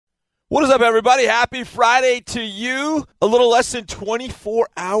What is up, everybody? Happy Friday to you. A little less than 24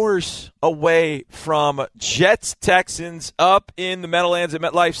 hours away from Jets-Texans up in the Meadowlands at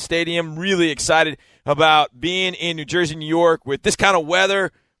MetLife Stadium. Really excited about being in New Jersey, New York with this kind of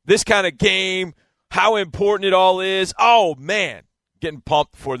weather, this kind of game, how important it all is. Oh, man, getting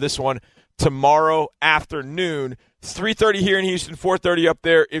pumped for this one tomorrow afternoon. 3:30 here in Houston, 4:30 up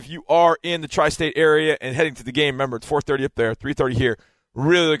there. If you are in the tri-state area and heading to the game, remember, it's 4:30 up there, 3:30 here.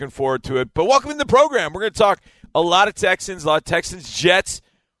 Really looking forward to it. But welcome to the program. We're going to talk a lot of Texans, Jets,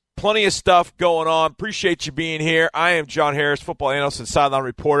 plenty of stuff going on. Appreciate you being here. I am John Harris, football analyst and sideline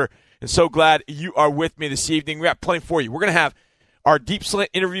reporter, and so glad you are with me this evening. We got plenty for you. We're going to have our Deep Slant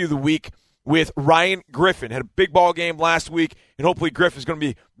interview of the week with Ryan Griffin. Had a big ball game last week, and hopefully Griffin is going to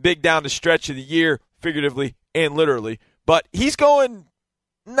be big down the stretch of the year, figuratively and literally. But he's going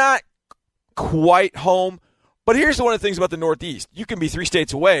not quite home. But here's one of the things about the Northeast. You can be 3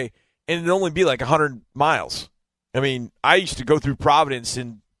 states away, and it'll only be like 100 miles. I mean, I used to go through Providence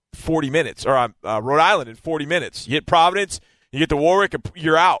in 40 minutes, or Rhode Island in 40 minutes. You hit Providence, you get to Warwick,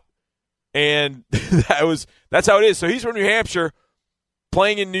 you're out. And that's how it is. So he's from New Hampshire,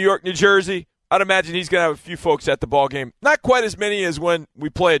 playing in New York, New Jersey. I'd imagine he's going to have a few folks at the ball game. Not quite as many as when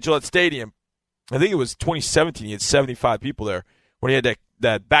we play at Gillette Stadium. I think it was 2017. He had 75 people there when he had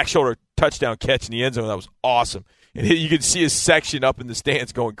that back shoulder touchdown catch in the end zone. That was awesome. And you could see his section up in the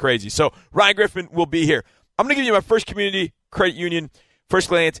stands going crazy. So Ryan Griffin will be here. I'm going to give you my first community credit union, first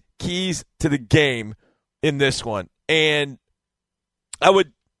glance, keys to the game in this one. And I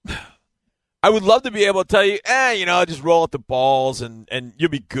would love to be able to tell you, just roll out the balls and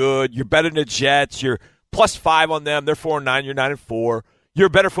you'll be good. You're better than the Jets. You're +5 on them. They're 4-9. You're 9-4. You're a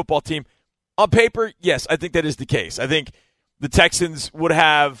better football team. On paper, yes, I think that is the case. I think the Texans would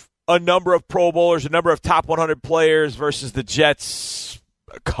have a number of Pro Bowlers, a number of top 100 players versus the Jets,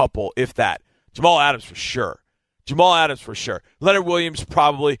 a couple, if that. Jamal Adams for sure. Leonard Williams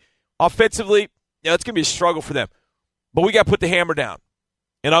probably. Offensively, it's going to be a struggle for them. But we got to put the hammer down.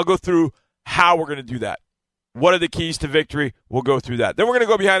 And I'll go through how we're going to do that. What are the keys to victory? We'll go through that. Then we're going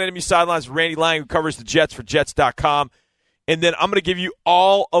to go behind enemy sidelines. Randy Lang, who covers the Jets for Jets.com. And then I'm going to give you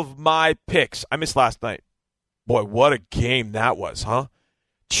all of my picks. I missed last night. Boy, what a game that was, huh?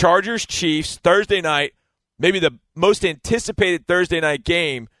 Chargers-Chiefs, Thursday night, maybe the most anticipated Thursday night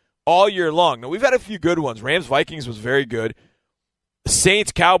game all year long. Now, we've had a few good ones. Rams-Vikings was very good.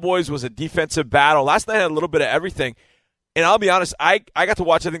 Saints-Cowboys was a defensive battle. Last night had a little bit of everything. And I'll be honest, I got to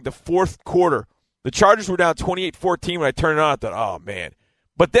watch, I think, the fourth quarter. The Chargers were down 28-14 when I turned it on. I thought, oh, man.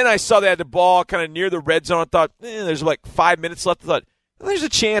 But then I saw they had the ball kind of near the red zone. I thought, there's like 5 minutes left. I thought, there's a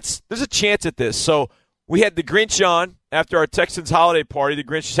chance. There's a chance at this. So we had the Grinch on after our Texans holiday party. The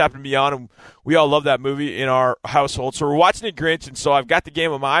Grinch just happened to be on, and we all love that movie in our household. So we're watching the Grinch, and so I've got the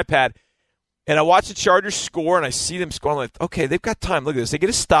game on my iPad, and I watch the Chargers score, and I see them score. I'm like, okay, they've got time. Look at this. They get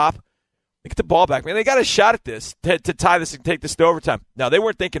a stop. They get the ball back. Man, they got a shot at this to tie this and take this to overtime. Now, they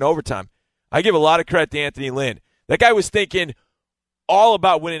weren't thinking overtime. I give a lot of credit to Anthony Lynn. That guy was thinking all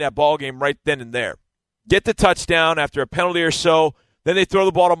about winning that ball game right then and there. Get the touchdown after a penalty or so. Then they throw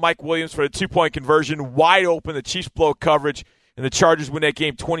the ball to Mike Williams for a 2-point conversion, wide open. The Chiefs blow coverage, and the Chargers win that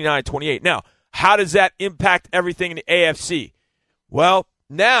game 29-28. Now, how does that impact everything in the AFC? Well,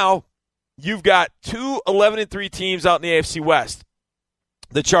 now you've got two 11-3 teams out in the AFC West,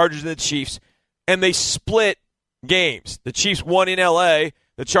 the Chargers and the Chiefs, and they split games. The Chiefs won in L.A.,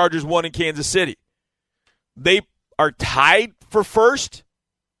 the Chargers won in Kansas City. They are tied for first.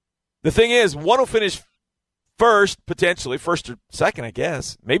 The thing is, one will finish first, potentially, first or second, I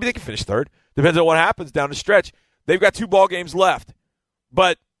guess. Maybe they can finish third. Depends on what happens down the stretch. They've got 2 ball games left,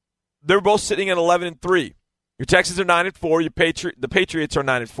 but they're both sitting at 11-3. Your Texans are 9-4. The Patriots are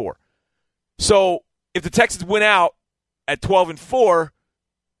 9-4. So if the Texans win out at 12-4,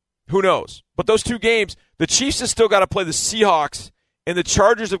 who knows? But those 2 games, the Chiefs have still got to play the Seahawks, and the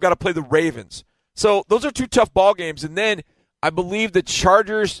Chargers have got to play the Ravens. So those are 2 tough ball games. And then I believe the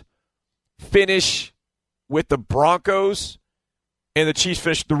Chargers finish with the Broncos, and the Chiefs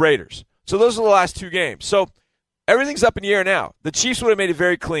finish with the Raiders. So those are the last 2 games. So everything's up in the air now. The Chiefs would have made it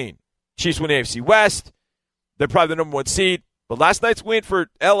very clean. Chiefs win AFC West. They're probably the number 1 seed. But last night's win for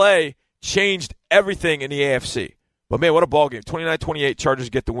L.A. changed everything in the AFC. But, man, what a ball game. 29-28, Chargers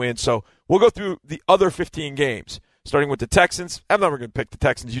get the win. So we'll go through the other 15 games, starting with the Texans. I'm never going to pick the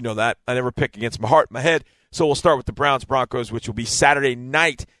Texans. You know that. I never pick against my heart, my head. So we'll start with the Browns-Broncos, which will be Saturday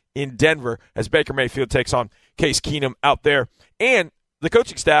night in Denver as Baker Mayfield takes on Case Keenum out there. And the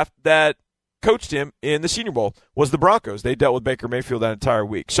coaching staff that coached him in the Senior Bowl was the Broncos. They dealt with Baker Mayfield that entire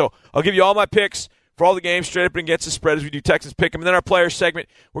week. So I'll give you all my picks for all the games, straight up and against the spread as we do Texans Pick 'em. And then our player segment,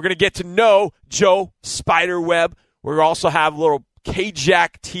 we're going to get to know Joe Spiderweb. We'll also have a little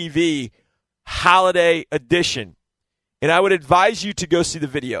KJack TV holiday edition. And I would advise you to go see the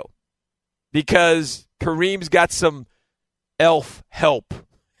video because Kareem's got some elf help,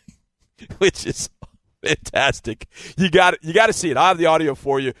 which is fantastic. You got to see it. I have the audio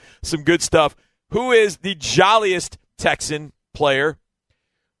for you. Some good stuff. Who is the jolliest Texan player?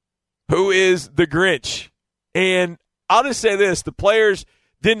 Who is the Grinch? And I'll just say this. The players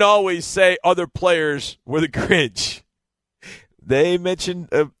didn't always say other players were the Grinch. They mentioned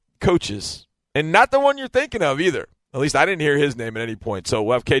coaches. And not the one you're thinking of either. At least I didn't hear his name at any point. So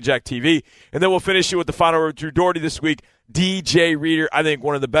we'll have KJack TV. And then we'll finish you with the final word with Drew Doherty this week. DJ Reader, I think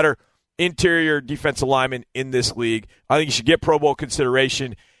one of the better interior defensive linemen in this league. I think he should get Pro Bowl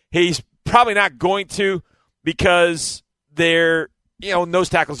consideration. He's probably not going to because nose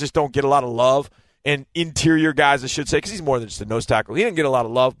tackles just don't get a lot of love. And interior guys, I should say, because he's more than just a nose tackle. He didn't get a lot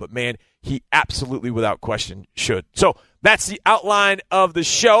of love, but, man, he absolutely, without question, should. So that's the outline of the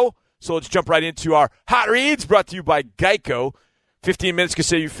show. So let's jump right into our Hot Reads, brought to you by Geico. 15 minutes can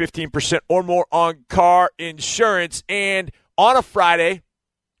save you 15% or more on car insurance. And on a Friday,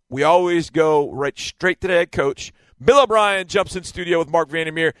 we always go right straight to the head coach. Bill O'Brien jumps in studio with Mark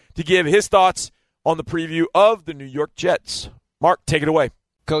Vandermeer to give his thoughts on the preview of the New York Jets. Mark, take it away.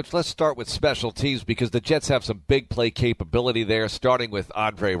 Coach, let's start with special teams because the Jets have some big play capability there, starting with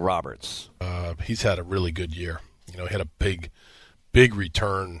Andre Roberts. He's had a really good year. He had a big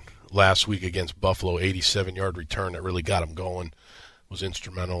return last week against Buffalo, 87-yard return that really got him going, was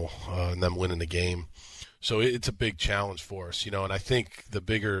instrumental in them winning the game. So it's a big challenge for us, and I think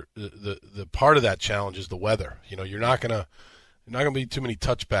the part of that challenge is the weather. You're not gonna be too many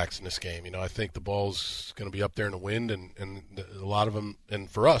touchbacks in this game. I think the ball's gonna be up there in the wind, and a lot of them, and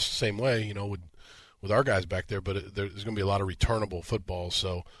for us, same way, with our guys back there. But there's gonna be a lot of returnable footballs,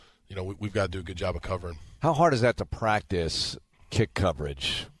 so we've got to do a good job of covering. How hard is that to practice kick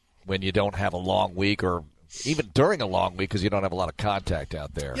coverage when you don't have a long week, or even during a long week because you don't have a lot of contact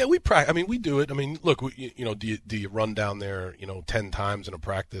out there? Yeah, we practice. We do it. Look, do you run down there, 10 times in a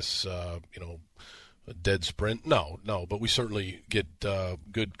practice, a dead sprint? No, but we certainly get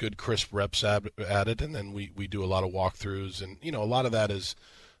good crisp reps at it, and then we do a lot of walkthroughs, and a lot of that is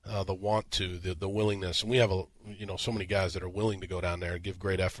the the willingness, and we have so many guys that are willing to go down there and give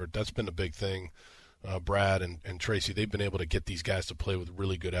great effort. That's been a big thing. Brad and Tracy, they've been able to get these guys to play with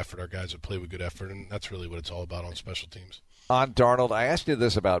really good effort. Our guys have played with good effort, and that's really what it's all about on special teams. On Darnold, I asked you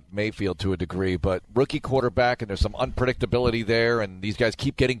this about Mayfield to a degree, but rookie quarterback, and there's some unpredictability there, and these guys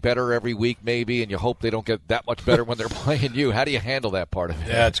keep getting better every week maybe, and you hope they don't get that much better when they're playing you. How do you handle that part of it?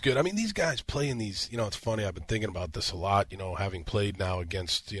 Yeah, it's good. These guys play in these, it's funny, I've been thinking about this a lot, having played now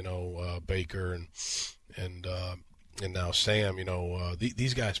against, Baker and now Sam,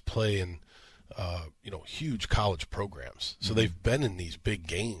 these guys play in huge college programs. So they've been in these big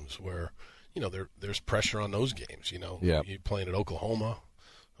games where, there's pressure on those games. Yep. You're playing at Oklahoma,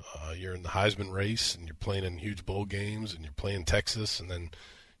 you're in the Heisman race, and you're playing in huge bowl games, and you're playing Texas, and then,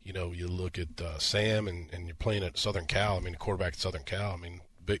 you look at Sam, and you're playing at Southern Cal. Quarterback at Southern Cal.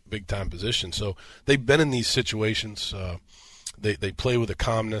 Big time position. So they've been in these situations. They play with a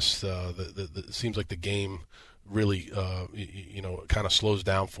calmness. It seems like the game really, kind of slows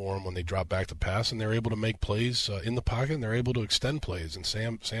down for them when they drop back to pass, and they're able to make plays in the pocket, and they're able to extend plays. And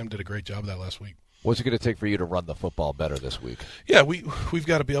Sam did a great job of that last week. What's it going to take for you to run the football better this week? Yeah, we've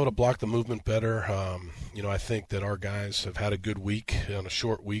got to be able to block the movement better. I think that our guys have had a good week on a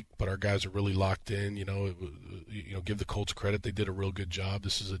short week, but our guys are really locked in. Give the Colts credit; they did a real good job.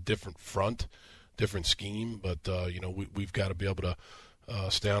 This is a different front, different scheme, but we've got to be able to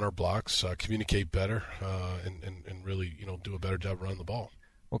stay on our blocks, communicate better, and really do a better job running the ball.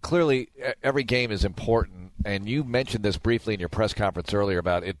 Well, clearly every game is important, and you mentioned this briefly in your press conference earlier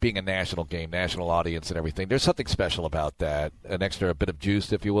about it being a national game, national audience and everything. There's something special about that, an extra bit of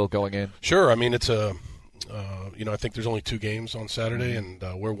juice, if you will, going in? Sure. It's I think there's only 2 games on Saturday, and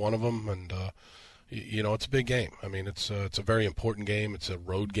we're one of them, and it's a big game. It's a very important game. It's a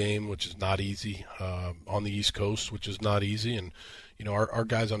road game, which is not easy, on the East Coast, which is not easy, and our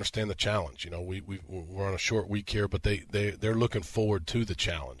guys understand the challenge. We're on a short week here, but they're looking forward to the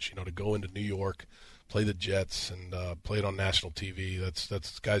challenge. To go into New York, play the Jets, and play it on national TV.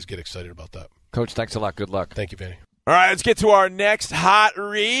 That's guys get excited about that. Coach, thanks a lot. Good luck. Thank you, Vanny. All right, let's get to our next hot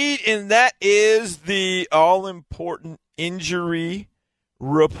read, and that is the all-important injury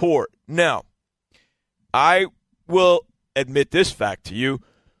report. Now, I will admit this fact to you.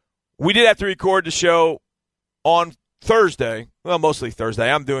 We did have to record the show on Thursday, well, mostly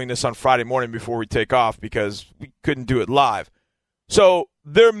Thursday. I'm doing this on Friday morning before we take off because we couldn't do it live. So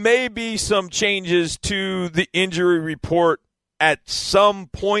there may be some changes to the injury report at some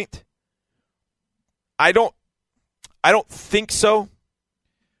point. I don't think so.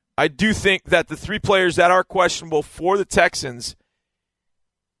 I do think that the 3 players that are questionable for the Texans,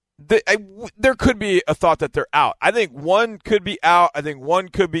 there could be a thought that they're out. I think one could be out. I think one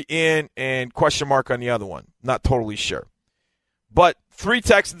could be in, and question mark on the other one. Not totally sure. But 3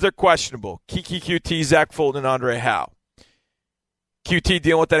 Texans are questionable. Keke Coutee, Zach Fulton, and Andre Howe. QT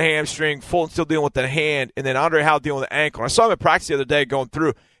dealing with that hamstring, Fulton still dealing with that hand, and then Andre Howe dealing with the ankle. And I saw him at practice the other day going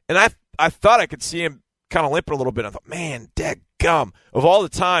through, and I thought I could see him kind of limping a little bit. I thought, man, dadgum. Of all the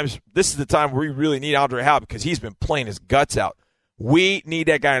times, this is the time where we really need Andre Howe because he's been playing his guts out. We need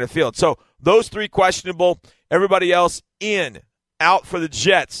that guy in the field. So those 3 questionable. Everybody else out for the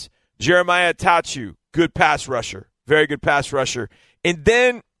Jets. Jeremiah Tachu, good pass rusher. Very good pass rusher. And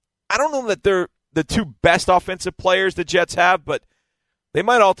then I don't know that they're the 2 best offensive players the Jets have, but they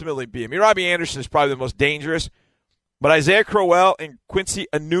might ultimately be. I mean, Robbie Anderson is probably the most dangerous, but Isaiah Crowell and Quincy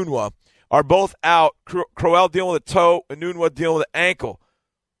Enunwa are both out. Crowell dealing with a toe, Enunwa dealing with an ankle.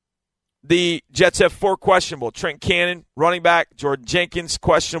 The Jets have 4 questionable. Trent Cannon, running back. Jordan Jenkins,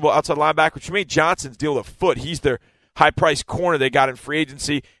 questionable outside linebacker. Tremaine Johnson's dealing with a foot. He's their high-priced corner they got in free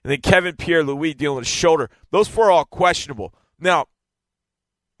agency. And then Kevin Pierre-Louis dealing with a shoulder. Those 4 are all questionable. Now,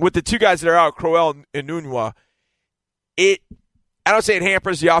 with the 2 guys that are out, Crowell and Enunwa, I don't say it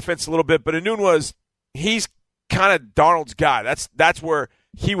hampers the offense a little bit, but he's kind of Darnold's guy. That's where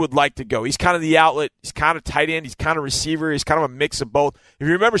he would like to go. He's kind of the outlet. He's kind of tight end. He's kind of receiver. He's kind of a mix of both. If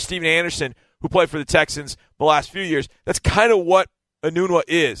you remember Steven Anderson, who played for the Texans the last few years, that's kind of what Enunwa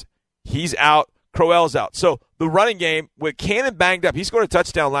is. He's out. Crowell's out. So the running game, with Cannon banged up, he scored a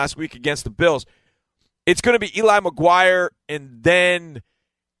touchdown last week against the Bills. It's going to be Eli McGuire, and then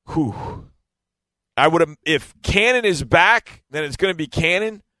if Cannon is back, then it's going to be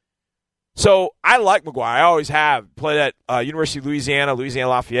Cannon. So I like McGuire. I always have. Played at University of Louisiana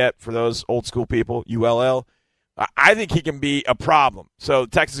Lafayette, for those old school people, ULL. I think he can be a problem. So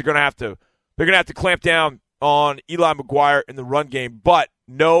Texas are going to have to clamp down on Eli McGuire in the run game, but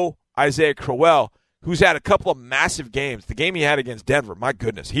no Isaiah Crowell, who's had a couple of massive games. The game he had against Denver, my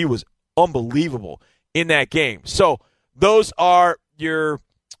goodness, he was unbelievable in that game. So those are your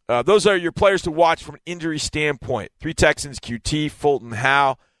players to watch from an injury standpoint. 3 Texans, QT, Fulton,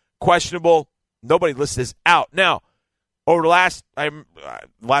 Howe, questionable. Nobody listed as out. Now, over the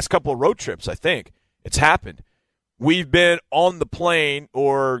last couple of road trips, I think it's happened. We've been on the plane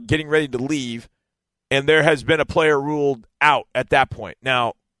or getting ready to leave, and there has been a player ruled out at that point.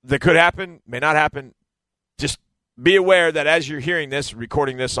 Now, that could happen, may not happen. Just be aware that as you're hearing this,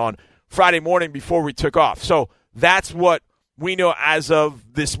 recording this on Friday morning before we took off. So that's what we know as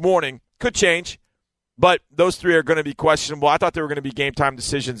of this morning. Could change, but those 3 are going to be questionable. I thought they were going to be game-time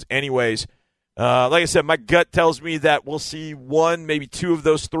decisions anyways. Like I said, my gut tells me that we'll see 1, maybe 2 of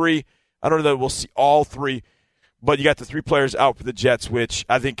those 3. I don't know that we'll see all 3, but you got the 3 players out for the Jets, which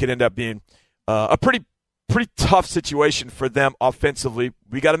I think could end up being a pretty tough situation for them offensively.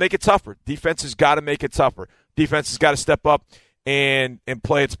 We got to make it tougher. Defense has got to make it tougher. Defense has got to step up and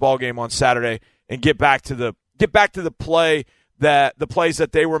play its ball game on Saturday and get back to the plays that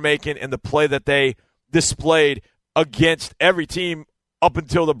they were making and the play that they displayed against every team up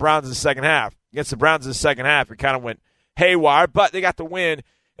until the Browns in the second half. Against the Browns in the second half, it kind of went haywire, but they got the win.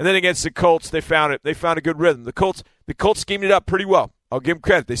 And then against the Colts, they found a good rhythm. The Colts schemed it up pretty well. I'll give them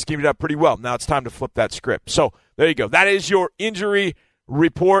credit. They schemed it up pretty well. Now it's time to flip that script. So there you go. That is your injury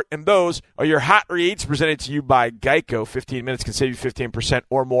report, and those are your hot reads presented to you by Geico. 15 minutes can save you 15%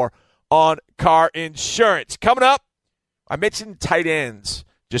 or more on car insurance. Coming up, I mentioned tight ends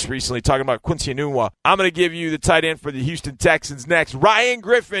just recently, talking about Quincy Enunwa. I'm going to give you the tight end for the Houston Texans next. Ryan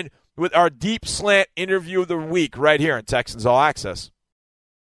Griffin with our Deep Slant interview of the week right here on Texans All Access.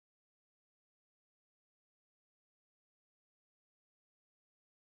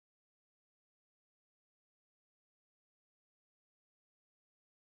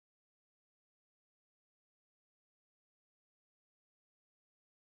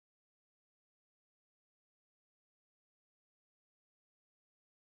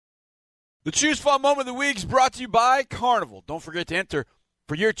 The Choose Fun Moment of the Week is brought to you by Carnival. Don't forget to enter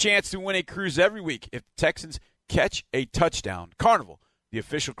for your chance to win a cruise every week if the Texans catch a touchdown. Carnival, the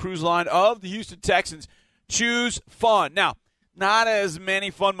official cruise line of the Houston Texans. Choose fun. Now, not as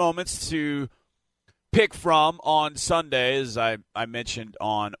many fun moments to pick from on Sunday as I mentioned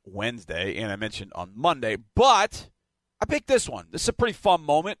on Wednesday and I mentioned on Monday, but I picked this one. This is a pretty fun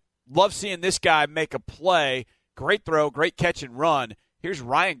moment. Love seeing this guy make a play Great throw, great catch and run. Here's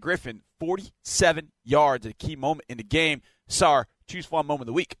Ryan Griffin, 47 yards at a key moment in the game. Sar, choose fun moment of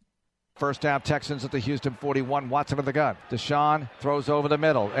the week. First half, Texans at the Houston 41. Watson in the gun. Deshaun throws over the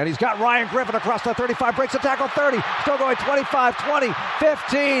middle. And he's got Ryan Griffin across the 35. Breaks the tackle 30. Still going 25, 20,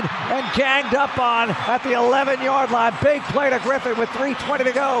 15. And ganged up on at the 11-yard line. Big play to Griffin with 3:20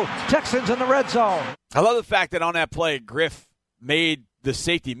 to go. Texans in the red zone. I love the fact that on that play, Griff made the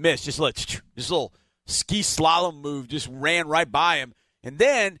safety miss. Just a little ski slalom move, just ran right by him. And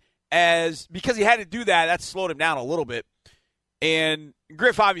then, because he had to do that, that slowed him down a little bit. And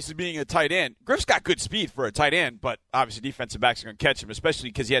Griff, obviously being a tight end, Griff's got good speed for a tight end, but obviously defensive backs are going to catch him, especially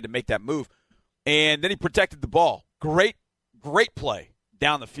because he had to make that move. And then he protected the ball. Great play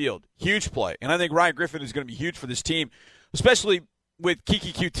down the field. Huge play. And I think Ryan Griffin is going to be huge for this team, especially with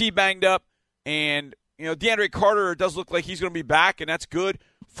Keke QT banged up. And, DeAndre Carter does look like he's going to be back, and that's good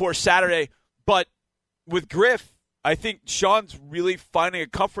for Saturday. But with Griff, I think Sean's really finding a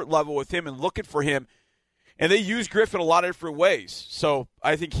comfort level with him and looking for him. And they use Griff in a lot of different ways. So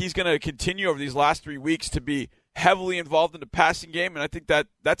I think he's going to continue over these last 3 weeks to be heavily involved in the passing game, and I think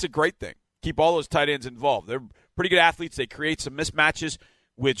that's a great thing. Keep all those tight ends involved. They're pretty good athletes. They create some mismatches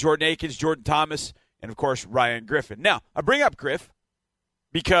with Jordan Akins, Jordan Thomas, and, of course, Ryan Griffin. Now, I bring up Griff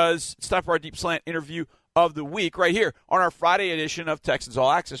because it's time for our Deep Slant interview of the week right here on our Friday edition of Texans All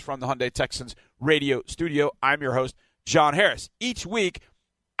Access from the Hyundai Texans radio studio. I'm your host, John Harris. Each week,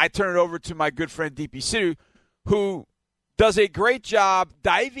 I turn it over to my good friend DP Sidhu, who does a great job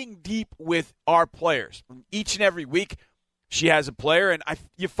diving deep with our players. Each and every week, she has a player, and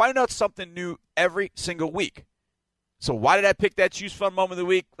you find out something new every single week. So why did I pick that Choose Fun moment of the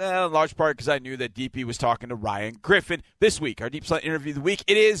week? Well, in large part because I knew that DP was talking to Ryan Griffin this week. Our Deep Slant interview of the week,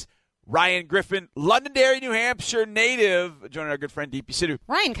 it is Ryan Griffin, Londonderry, New Hampshire native, joining our good friend DP Sidhu.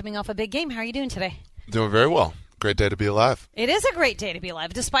 Ryan, coming off a big game, how are you doing today? Doing very well. Great day to be alive. It is a great day to be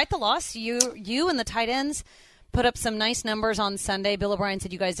alive. Despite the loss, you and the tight ends put up some nice numbers on Sunday. Bill O'Brien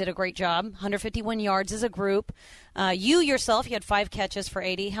said you guys did a great job. 151 yards as a group. You yourself, you had 5 catches for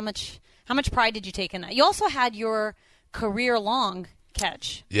 80. How much pride did you take in that? You also had your career-long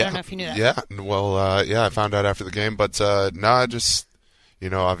catch. Yeah. I don't know if you knew that. Yeah. Well, I found out after the game. But, I just,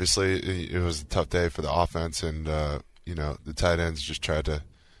 obviously it was a tough day for the offense. And, the tight ends just tried to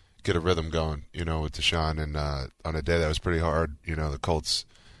get a rhythm going, with Deshaun. And on a day that was pretty hard, the Colts,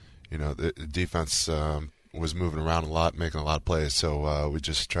 the defense was moving around a lot, making a lot of plays. So we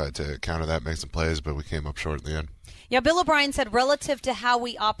just tried to counter that, make some plays, but we came up short in the end. Yeah, Bill O'Brien said relative to how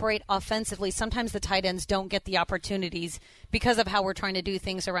we operate offensively, sometimes the tight ends don't get the opportunities because of how we're trying to do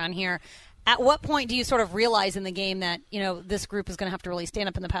things around here. At what point do you sort of realize in the game that, this group is going to have to really stand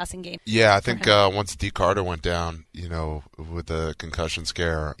up in the passing game? Yeah, I think once D. Carter went down, with the concussion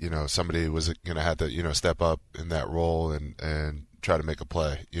scare, somebody was going to have to, step up in that role and try to make a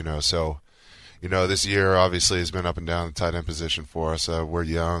play, So, this year obviously has been up and down the tight end position for us. We're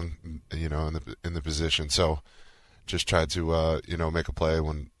young, in the position. So just tried to, make a play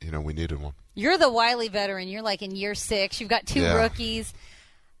when, we needed one. You're the wily veteran. You're like in year 6. You've got 2 rookies.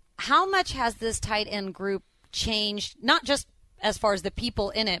 How much has this tight end group changed, not just as far as the people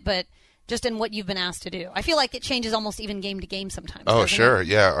in it, but just in what you've been asked to do? I feel like it changes almost even game to game sometimes. Oh, sure.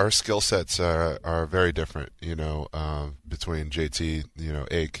 Yeah, our skill sets are very different, between JT,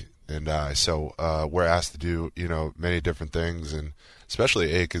 Ake, and I. So we're asked to do, many different things, and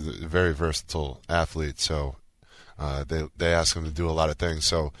especially Ake is a very versatile athlete. So they ask him to do a lot of things.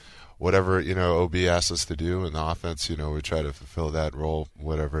 So whatever, OB asks us to do in the offense, we try to fulfill that role,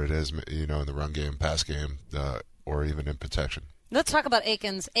 whatever it is, in the run game, pass game, or even in protection. Let's talk about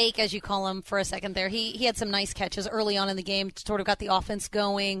Akins, Ake, as you call him, for a second there. He had some nice catches early on in the game, sort of got the offense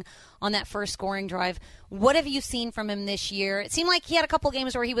going on that first scoring drive. What have you seen from him this year? It seemed like he had a couple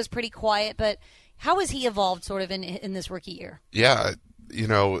games where he was pretty quiet, but how has he evolved sort of in this rookie year? Yeah,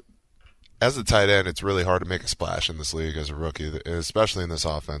 as a tight end, it's really hard to make a splash in this league as a rookie, especially in this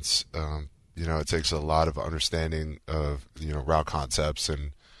offense. It takes a lot of understanding of, route concepts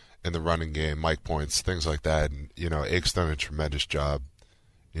and in the running game, mic points, things like that. And, Ake's done a tremendous job,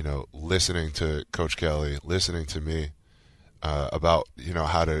 listening to Coach Kelly, listening to me about,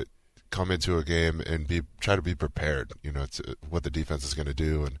 how to come into a game and try to be prepared, to what the defense is going to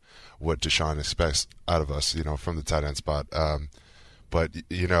do and what Deshaun expects out of us, from the tight end spot. But,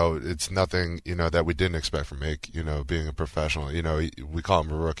 it's nothing, that we didn't expect from Ake, being a professional. We call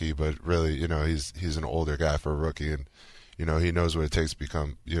him a rookie, but really, he's an older guy for a rookie. And, he knows what it takes to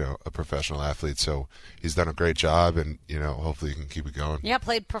become, a professional athlete. So he's done a great job, and, hopefully he can keep it going. Yeah,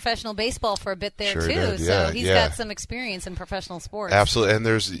 played professional baseball for a bit there, Sure too. did. So Yeah, he's got some experience in professional sports. Absolutely. And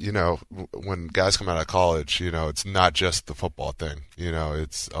there's, when guys come out of college, it's not just the football thing.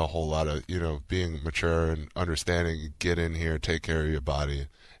 It's a whole lot of, being mature and understanding, get in here, take care of your body.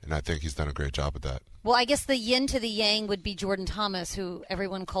 And I think he's done a great job with that. Well, I guess the yin to the yang would be Jordan Thomas, who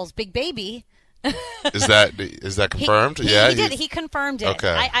everyone calls Big Baby. Is that confirmed? He did. He confirmed it. Okay.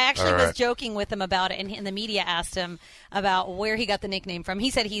 I actually All was right. joking with him about it, and the media asked him about where he got the nickname from.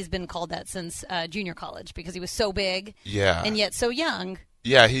 He said he's been called that since junior college because he was so big and yet so young.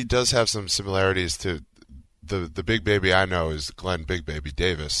 Yeah, he does have some similarities to the Big Baby I know is Glenn Big Baby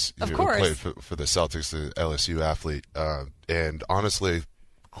Davis, Of who course. played for the Celtics, the LSU athlete, and honestly,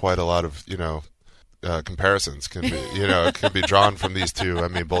 quite a lot of comparisons can be drawn from these two. I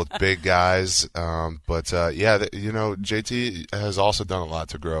mean, both big guys, but JT has also done a lot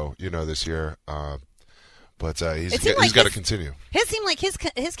to grow, this year. But he's got to continue. It seemed like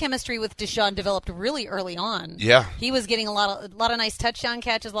his chemistry with Deshaun developed really early on. Yeah, he was getting a lot of nice touchdown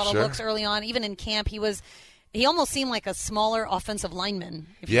catches, a lot of Sure. looks early on. Even in camp, he almost seemed like a smaller offensive lineman.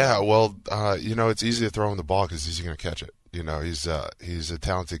 It's easy to throw him the ball because he's going to catch it. He's a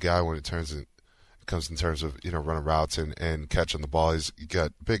talented guy when it comes in terms of running routes and catching the ball. He's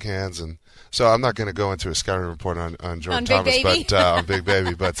got big hands, and so I'm not going to go into a scouting report on Jordan Thomas, but on Big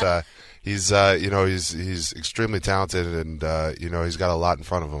Baby, but he's extremely talented, and he's got a lot in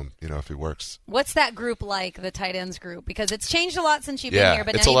front of him. If he works. What's that group like, the tight ends group? Because it's changed a lot since you've been Yeah, here.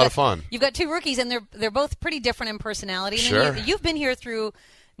 But it's now a lot of fun. You've got two rookies, and they're both pretty different in personality. And Sure. then you've been here through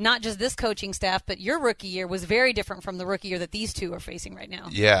not just this coaching staff, but your rookie year was very different from the rookie year that these two are facing right now.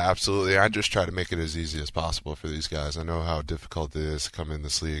 Yeah, absolutely. I just try to make it as easy as possible for these guys. I know how difficult it is to come in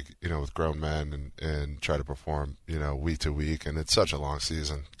this league, with grown men and try to perform, week to week. And it's such a long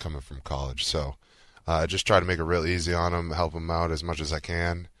season coming from college. So I just try to make it real easy on them, help them out as much as I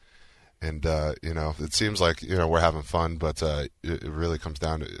can. And, it seems like, we're having fun, but it really comes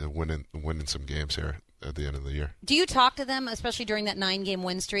down to winning some games here at the end of the year. Do you talk to them, especially during that 9-game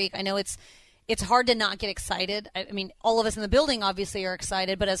win streak? I know it's hard to not get excited. I mean, all of us in the building obviously are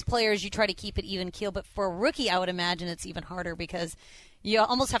excited, but as players, you try to keep it even keel. But for a rookie, I would imagine it's even harder because you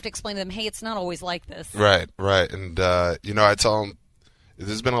almost have to explain to them, hey, it's not always like this. Right. And, I tell them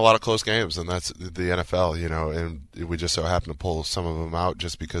there's been a lot of close games, and that's the NFL, and we just so happen to pull some of them out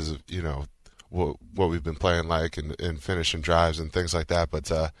just because of, what we've been playing like and finishing drives and things like that.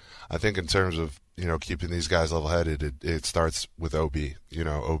 But I think in terms of, keeping these guys level-headed, it starts with OB.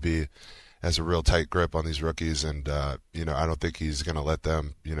 OB has a real tight grip on these rookies, and, I don't think he's going to let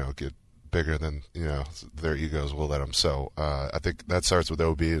them, get bigger than, their egos will let them. So I think that starts with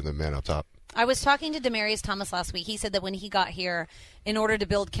OB and the man up top. I was talking to Demaryius Thomas last week. He said that when he got here, in order to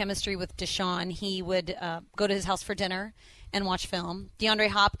build chemistry with Deshaun, he would go to his house for dinner and watch film. DeAndre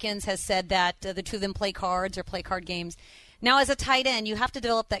Hopkins has said that the two of them play cards or play card games. Now, as a tight end, you have to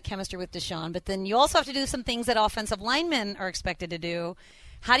develop that chemistry with Deshaun, but then you also have to do some things that offensive linemen are expected to do.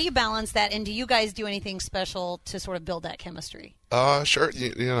 How do you balance that, and do you guys do anything special to sort of build that chemistry? Sure.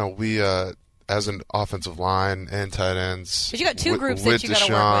 We as an offensive line and tight ends. Because you got two groups with that you got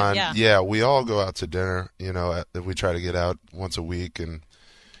to Deshaun, work with. Yeah, we all go out to dinner. We try to get out once a week and,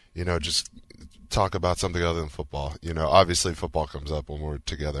 just talk about something other than football. Obviously football comes up when we're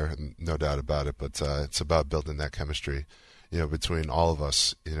together, and no doubt about it. But it's about building that chemistry, between all of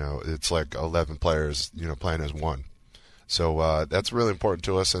us. It's like 11 players, playing as one. So that's really important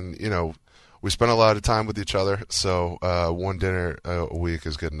to us, and we spend a lot of time with each other. So one dinner a week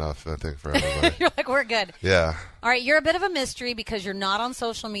is good enough, I think, for everybody. You're like, we're good. Yeah. All right, you're a bit of a mystery because you're not on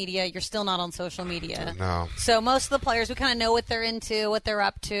social media. You're still not on social media. No. So most of the players, we kind of know what they're into, what they're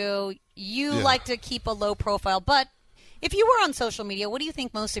up to. You like to keep a low profile, but if you were on social media, what do you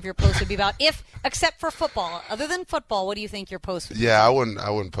think most of your posts would be about? Except for football, other than football, what do you think your posts would be? Yeah, I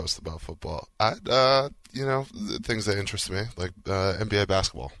wouldn't post about football. Things that interest me, like NBA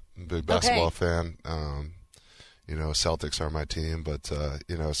basketball. I'm a big basketball fan. Celtics are my team, but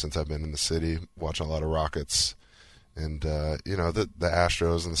since I've been in the city, watching a lot of Rockets, and the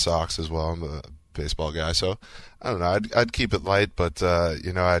Astros and the Sox as well. I'm a baseball guy, so I don't know. I'd keep it light, but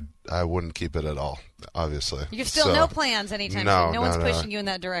I wouldn't keep it at all. Obviously, You've still no plans anytime soon. No one's pushing you in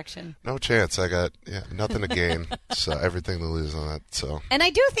that direction. No chance. I got nothing to gain, so everything to lose on that. So, and I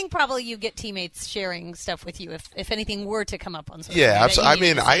do think probably you get teammates sharing stuff with you if anything were to come up on social media. Yeah,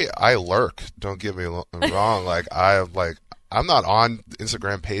 absolutely. I lurk. Don't get me wrong. I'm not on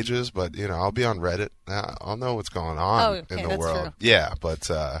Instagram pages, but I'll be on Reddit. I'll know what's going on in the world. True. Yeah, but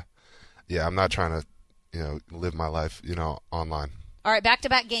I'm not trying to live my life, online. All right,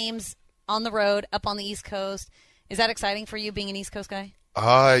 back-to-back games on the road, up on the East Coast. Is that exciting for you, being an East Coast guy?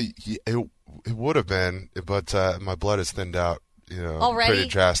 It would have been, but my blood is thinned out, Already? pretty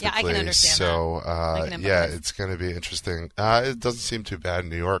drastically. Yeah, I can understand so, that. it's going to be interesting. It doesn't seem too bad in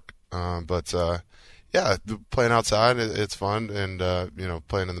New York, but playing outside, it's fun, and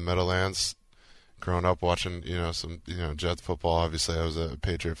playing in the Meadowlands. Growing up watching, some Jets football. Obviously, I was a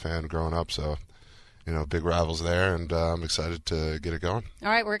Patriot fan growing up, so big rivals there, and I'm excited to get it going. All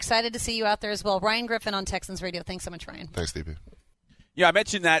right, we're excited to see you out there as well. Ryan Griffin on Texans Radio. Thanks so much, Ryan. Thanks, DP. Yeah, I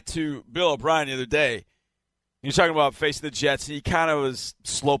mentioned that to Bill O'Brien the other day. He was talking about facing the Jets, and he kind of was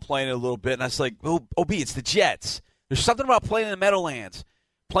slow playing it a little bit, and I was like, OB, it's the Jets. There's something about playing in the Meadowlands,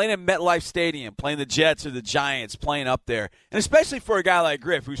 playing in MetLife Stadium, playing the Jets or the Giants, playing up there. And especially for a guy like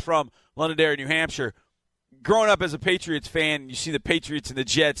Griff, who's from Londonderry, New Hampshire, growing up as a Patriots fan, you see the Patriots and the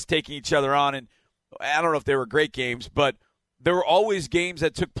Jets taking each other on, and I don't know if they were great games, but there were always games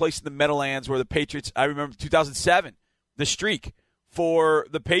that took place in the Meadowlands where the Patriots, I remember 2007, the streak for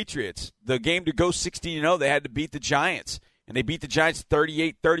the Patriots, the game to go 16-0, they had to beat the Giants, and they beat the Giants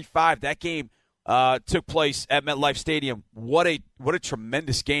 38-35. That game took place at MetLife Stadium. What a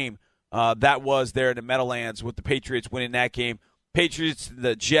tremendous game that was there in the Meadowlands with the Patriots winning that game. Patriots,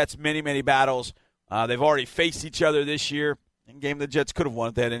 the Jets, many, many battles. They've already faced each other this year. In a game the Jets could have won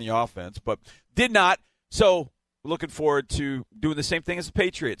if they had any offense, but did not. So we're looking forward to doing the same thing as the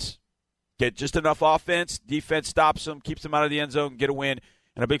Patriots. Get just enough offense, defense stops them, keeps them out of the end zone, get a win.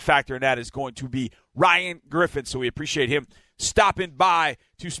 And a big factor in that is going to be Ryan Griffin. So we appreciate him stopping by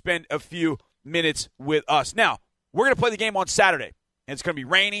to spend a few minutes with us. Now, we're going to play the game on Saturday. And it's going to be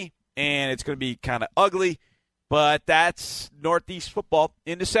rainy, and it's going to be kind of ugly. But that's Northeast football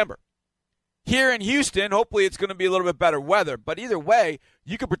in December. Here in Houston, hopefully it's going to be a little bit better weather. But either way,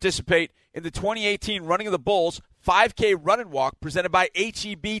 you can participate in the 2018 Running of the Bulls 5K Run and Walk presented by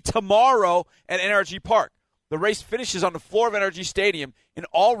HEB tomorrow at NRG Park. The race finishes on the floor of NRG Stadium, and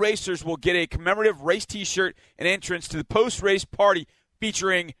all racers will get a commemorative race T-shirt and entrance to the post-race party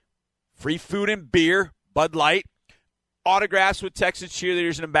featuring free food and beer, Bud Light, autographs with Texas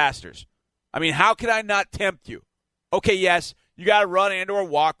cheerleaders and ambassadors. I mean, how can I not tempt you? Okay, yes, you got to run and or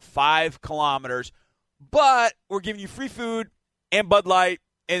walk 5 kilometers, but we're giving you free food and Bud Light,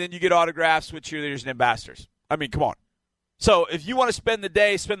 and then you get autographs with cheerleaders and ambassadors. I mean, come on. So if you want to spend the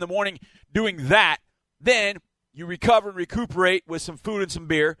day, spend the morning doing that, then you recover and recuperate with some food and some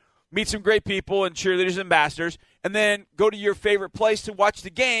beer, meet some great people and cheerleaders and ambassadors, and then go to your favorite place to watch the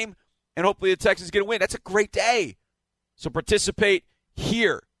game, and hopefully the Texans get a win. That's a great day. So participate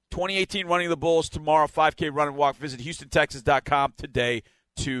here. 2018 Running the Bulls tomorrow, 5K Run and Walk. Visit HoustonTexans.com today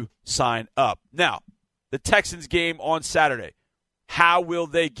to sign up. Now, the Texans game on Saturday. How will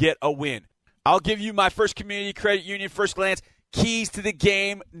they get a win? I'll give you my First Community Credit Union First Glance keys to the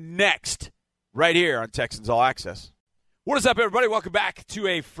game next, right here on Texans All Access. What is up, everybody? Welcome back to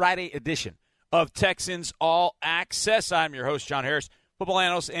a Friday edition of Texans All Access. I'm your host, John Harris, football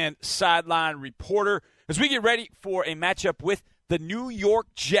analyst and sideline reporter, as we get ready for a matchup with the New York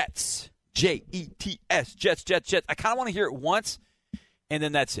Jets. Jets, Jets. I kind of want to hear it once, and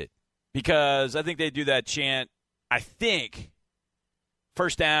then that's it. Because I think they do that chant, I think,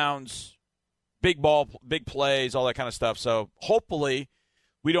 first downs, big ball, big plays, all that kind of stuff. So hopefully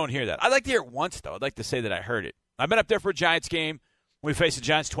we don't hear that. I'd like to hear it once, though. I'd like to say that I heard it. I've been up there for a Giants game. We faced the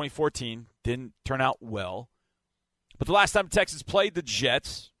Giants 2014. Didn't turn out well. But the last time the Texans played the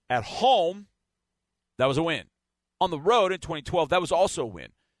Jets at home, that was a win. On the road in 2012, that was also a win.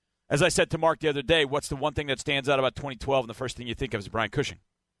 As I said to Mark the other day, what's the one thing that stands out about 2012? And the first thing you think of is Brian Cushing.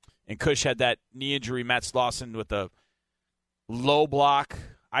 And Cush had that knee injury, Matt Slauson with the low block.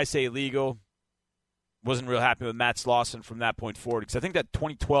 I say illegal. Wasn't real happy with Matt Slauson from that point forward. Because I think that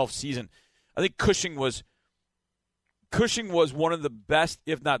 2012 season, I think Cushing was one of the best,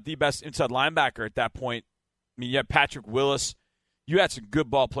 if not the best, inside linebacker at that point. I mean, you had Patrick Willis. You had some good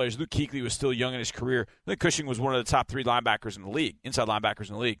ball players. Luke Kuechly was still young in his career. I think Cushing was one of the top 3 linebackers in the league, inside linebackers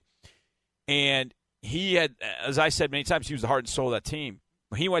in the league. And he had, as I said many times, he was the heart and soul of that team.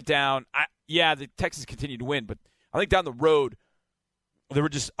 When he went down, the Texans continued to win, but I think down the road, there were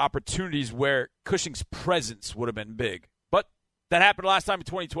just opportunities where Cushing's presence would have been big. But that happened last time in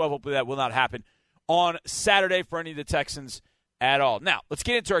 2012. Hopefully that will not happen on Saturday for any of the Texans at all. Now, let's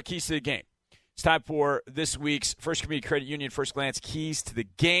get into our keys to the game. It's time for this week's First Community Credit Union First Glance Keys to the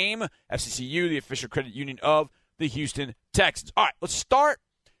Game. FCCU, the official credit union of the Houston Texans. All right, let's start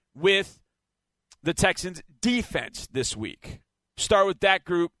with the Texans' defense this week. Start with that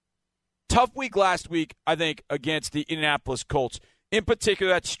group. Tough week last week, I think, against the Indianapolis Colts. In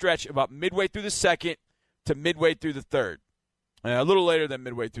particular, that stretch about midway through the second, to midway through the third. A little later than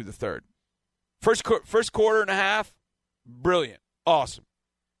midway through the third. First quarter and a half, brilliant. Awesome.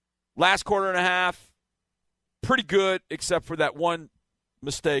 Last quarter and a half, pretty good, except for that one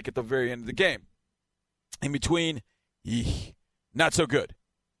mistake at the very end of the game. In between, not so good.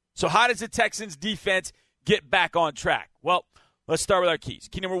 So how does the Texans defense get back on track? Well, let's start with our keys.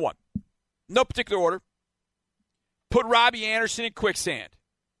 Key number 1, no particular order. Put Robbie Anderson in quicksand.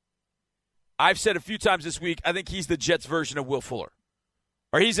 I've said a few times this week, I think he's the Jets version of Will Fuller.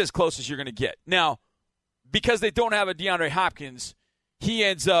 Or he's as close as you're going to get. Now, because they don't have a DeAndre Hopkins, he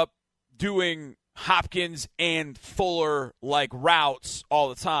ends up doing Hopkins and Fuller-like routes all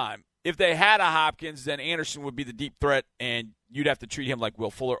the time. If they had a Hopkins, then Anderson would be the deep threat, and you'd have to treat him like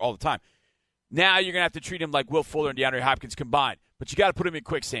Will Fuller all the time. Now you're going to have to treat him like Will Fuller and DeAndre Hopkins combined. But you got to put him in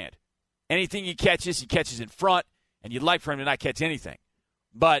quicksand. Anything he catches in front, and you'd like for him to not catch anything.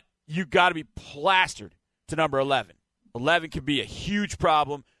 But you got to be plastered to number 11. 11 can be a huge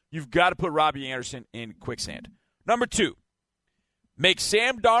problem. You've got to put Robbie Anderson in quicksand. Number 2, make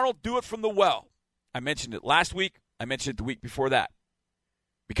Sam Darnold do it from the well. I mentioned it last week. I mentioned it the week before that.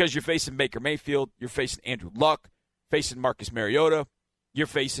 Because you're facing Baker Mayfield, you're facing Andrew Luck, facing Marcus Mariota, you're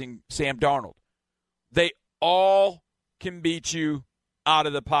facing Sam Darnold. They all can beat you out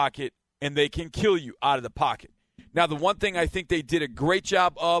of the pocket, and they can kill you out of the pocket. Now, the one thing I think they did a great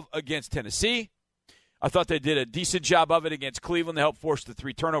job of against Tennessee, I thought they did a decent job of it against Cleveland. They helped force the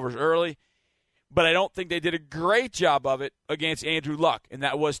 3 turnovers early. But I don't think they did a great job of it against Andrew Luck, and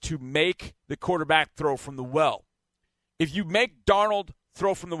that was to make the quarterback throw from the well. If you make Darnold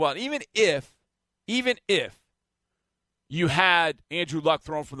throw from the well, even if you had Andrew Luck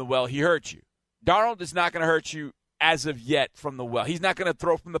thrown from the well, he hurt you. Darnold is not going to hurt you as of yet from the well. He's not going to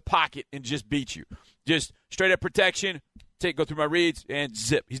throw from the pocket and just beat you. Just straight up protection, go through my reads, and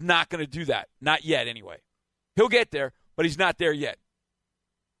zip. He's not going to do that. Not yet, anyway. He'll get there, but he's not there yet.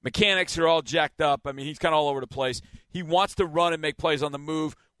 Mechanics are all jacked up. I mean, he's kind of all over the place. He wants to run and make plays on the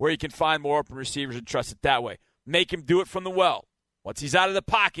move where he can find more open receivers and trust it that way. Make him do it from the well. Once he's out of the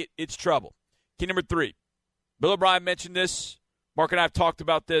pocket, it's trouble. Key number 3. Bill O'Brien mentioned this. Mark and I have talked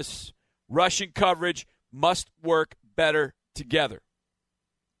about this. Rushing coverage must work better together.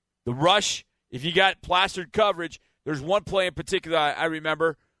 The rush, if you got plastered coverage, there's one play in particular I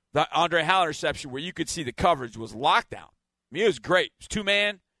remember, the Andre Howell interception, where you could see the coverage was lockdown. I mean, it was great. It was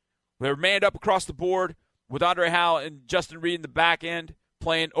 2-man. They were manned up across the board with Andre Howell and Justin Reed in the back end,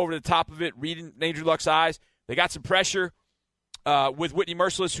 playing over the top of it, reading Andrew Luck's eyes. They got some pressure with Whitney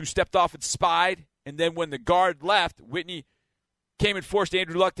Merciless, who stepped off and spied. And then when the guard left, Whitney came and forced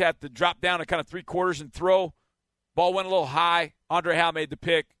Andrew Luck to have to drop down to kind of 3/4 and throw. Ball went a little high. Andre Howell made the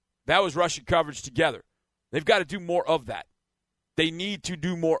pick. That was rushing coverage together. They've got to do more of that. They need to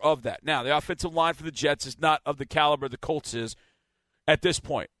do more of that. Now, the offensive line for the Jets is not of the caliber the Colts is at this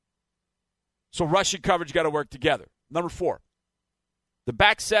point. So rushing coverage got to work together. Number 4, the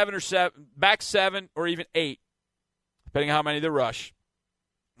back 7 or even 8, depending on how many they rush,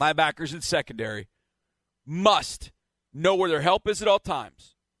 linebackers and secondary, must know where their help is at all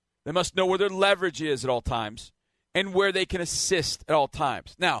times. They must know where their leverage is at all times and where they can assist at all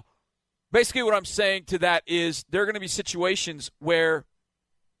times. Now, basically what I'm saying to that is there are going to be situations where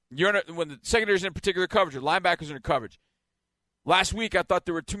when the secondary is in particular coverage or linebackers are in coverage. Last week, I thought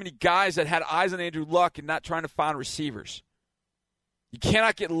there were too many guys that had eyes on Andrew Luck and not trying to find receivers. You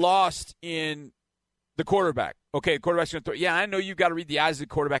cannot get lost in the quarterback. Okay, the quarterback's going to throw. Yeah, I know you got to read the eyes of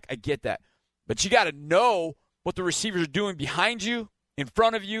the quarterback. I get that. But you got to know what the receivers are doing behind you, in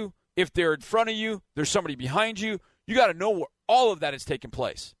front of you. If they're in front of you, there's somebody behind you. You got to know where all of that is taking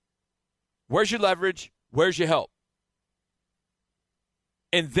place. Where's your leverage? Where's your help?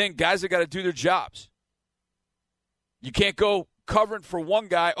 And then guys have got to do their jobs. You can't go covering for one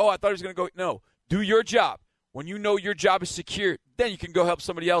guy. Oh, I thought he was going to go. No, do your job. When you know your job is secure, then you can go help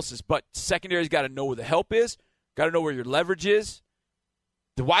somebody else's. But secondary's got to know where the help is, got to know where your leverage is.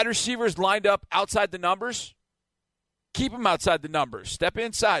 The wide receivers lined up outside the numbers, keep them outside the numbers. Step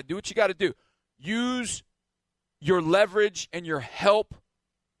inside. Do what you got to do. Use your leverage and your help.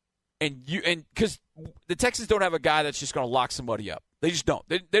 And because the Texans don't have a guy that's just going to lock somebody up. They just don't.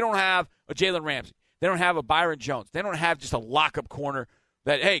 They don't have a Jalen Ramsey. They don't have a Byron Jones. They don't have just a lockup corner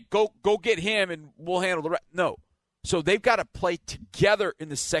that, hey, go get him and we'll handle the rest. No. So they've got to play together in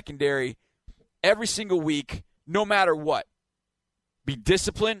the secondary every single week, no matter what. Be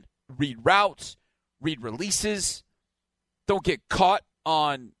disciplined, read routes, read releases. Don't get caught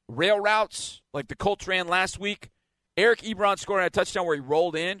on rail routes like the Colts ran last week. Eric Ebron scored a touchdown where he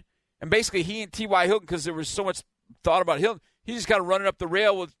rolled in, and basically he and T.Y. Hilton, because there was so much thought about Hilton, he just kind of running up the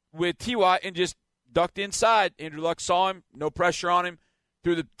rail with T.Y. and just ducked inside. Andrew Luck saw him, no pressure on him,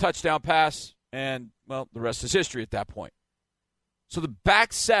 threw the touchdown pass, and, well, the rest is history at that point. So the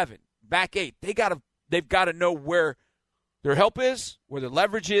back 7, back 8, they've got to know where their help is, where their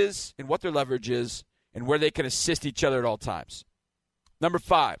leverage is, and what their leverage is, and where they can assist each other at all times. Number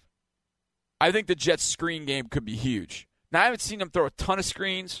 5, I think the Jets' screen game could be huge. Now, I haven't seen them throw a ton of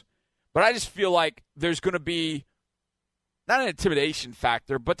screens, but I just feel like there's going to be not an intimidation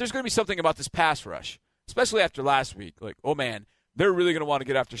factor, but there's going to be something about this pass rush, especially after last week. Like, oh, man, they're really going to want to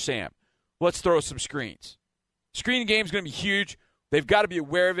get after Sam. Let's throw some screens. Screen game is going to be huge. They've got to be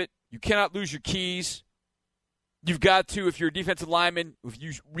aware of it. You cannot lose your keys. You've got to, if you're a defensive lineman, if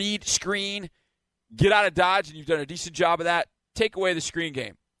you read screen, get out of dodge, and you've done a decent job of that, take away the screen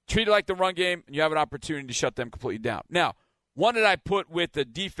game. Treat it like the run game, and you have an opportunity to shut them completely down. Now, one that I put with the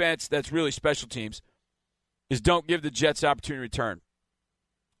defense that's really special teams is don't give the Jets the opportunity to return.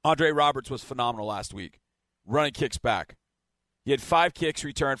 Andre Roberts was phenomenal last week, running kicks back. He had 5 kicks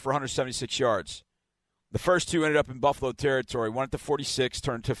returned for 176 yards. The first 2 ended up in Buffalo territory. One at the 46,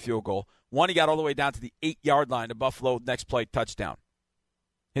 turned to a field goal. One, he got all the way down to the 8-yard line to Buffalo, next play, touchdown.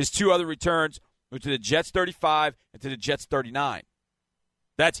 His 2 other returns were to the Jets 35 and to the Jets 39.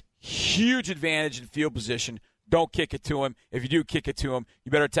 That's huge advantage in field position. Don't kick it to him. If you do kick it to him,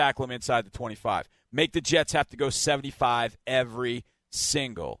 you better tackle him inside the 25. Make the Jets have to go 75 every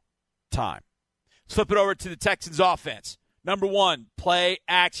single time. Let's flip it over to the Texans offense. Number 1, play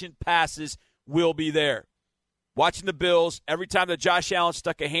action passes will be there. Watching the Bills, every time that Josh Allen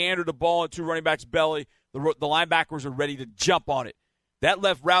stuck a hand or the ball into running back's belly, the linebackers are ready to jump on it. That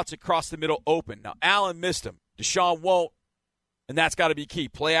left routes across the middle open. Now, Allen missed him. Deshaun won't, and that's got to be key.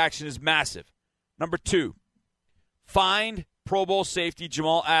 Play action is massive. Number 2, find Pro Bowl safety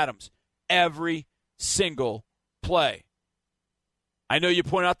Jamal Adams every single play. I know you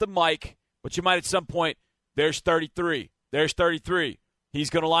point out the mic, but you might at some point, there's 33. There's 33. He's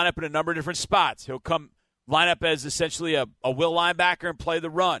going to line up in a number of different spots. He'll come line up as essentially a will linebacker and play the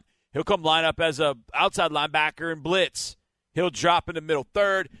run. He'll come line up as a outside linebacker and blitz. He'll drop in the middle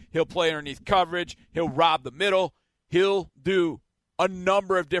third. He'll play underneath coverage. He'll rob the middle. He'll do a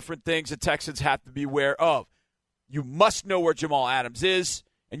number of different things the Texans have to be aware of. You must know where Jamal Adams is,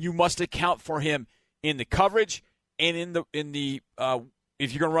 and you must account for him in the coverage and in the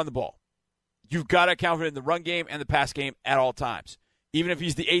if you're going to run the ball. You've got to account for him in the run game and the pass game at all times. Even if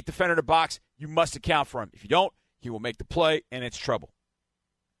he's the 8th defender in the box, you must account for him. If you don't, he will make the play, and it's trouble.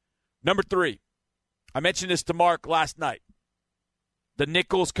 Number 3, I mentioned this to Mark last night. The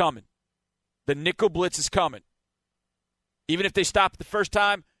nickel's coming. The nickel blitz is coming. Even if they stop it the first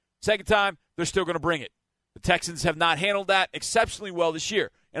time, second time, they're still going to bring it. The Texans have not handled that exceptionally well this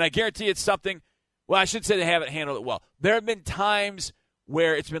year. And I guarantee it's something, well, I should say they haven't handled it well. There have been times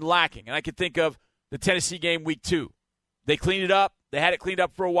where it's been lacking. And I can think of the Tennessee game week 2. They cleaned it up. They had it cleaned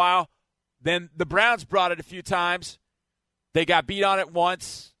up for a while. Then the Browns brought it a few times. They got beat on it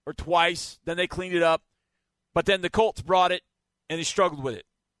once or twice. Then they cleaned it up. But then the Colts brought it, and they struggled with it.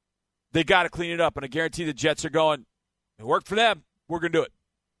 They got to clean it up. And I guarantee the Jets are going, it worked for them. We're going to do it.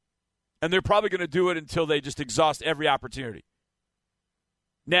 And they're probably going to do it until they just exhaust every opportunity.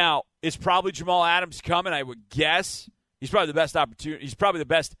 Now, is probably Jamal Adams coming? I would guess. He's probably the best opportunity. He's probably the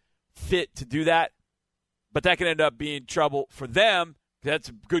best fit to do that. But that could end up being trouble for them. That's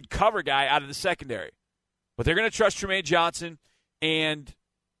a good cover guy out of the secondary. But they're going to trust Tremaine Johnson and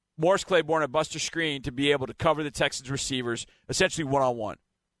Morris Claiborne and Buster Skrine to be able to cover the Texans receivers essentially one-on-one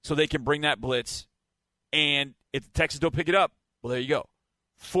so they can bring that blitz. And if the Texans don't pick it up, well, there you go.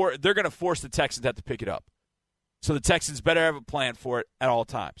 They're going to force the Texans to have to pick it up. So the Texans better have a plan for it at all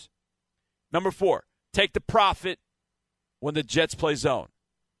times. Number 4, take the profit when the Jets play zone.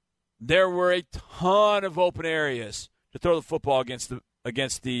 There were a ton of open areas to throw the football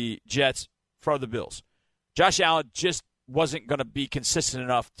against the Jets for the Bills. Josh Allen just wasn't going to be consistent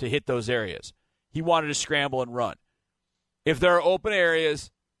enough to hit those areas. He wanted to scramble and run. If there are open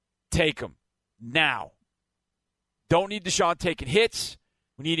areas, take them now. Don't need Deshaun taking hits.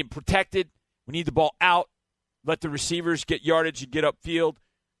 We need him protected. We need the ball out. Let the receivers get yardage and get upfield.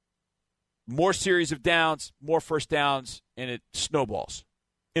 More series of downs, more first downs, and it snowballs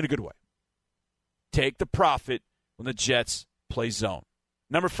in a good way. Take the profit when the Jets play zone.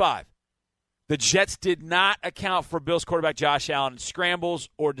 Number 5, the Jets did not account for Bills quarterback Josh Allen in scrambles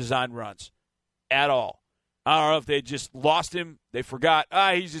or design runs at all. I don't know if they just lost him. They forgot,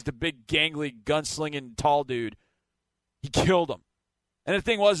 he's just a big, gangly, gunslinging, tall dude. He killed him. And the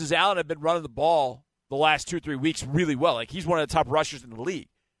thing was, Allen had been running the ball the last 2 or 3 weeks really well. Like, he's one of the top rushers in the league.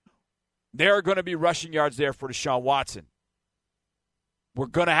 There are going to be rushing yards there for Deshaun Watson. We're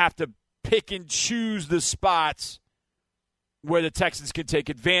going to have to pick and choose the spots where the Texans can take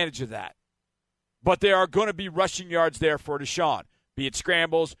advantage of that. But there are going to be rushing yards there for Deshaun, be it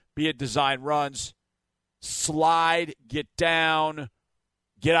scrambles, be it design runs, slide, get down,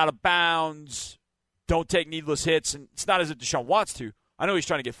 get out of bounds, don't take needless hits. And it's not as if Deshaun wants to. I know he's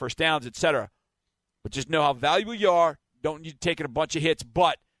trying to get first downs, etc. But just know how valuable you are. Don't need to take a bunch of hits,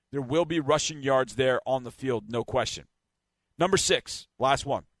 but there will be rushing yards there on the field, no question. Number 6, last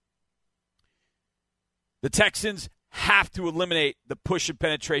one. The Texans have to eliminate the push and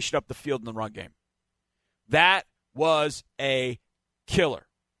penetration up the field in the run game. That was a killer.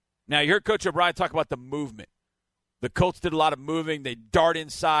 Now, you heard Coach O'Brien talk about the movement. The Colts did a lot of moving. They dart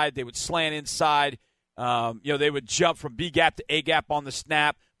inside. They would slant inside. They would jump from B gap to A gap on the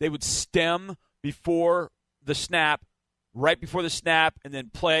snap. They would stem before the snap, right before the snap, and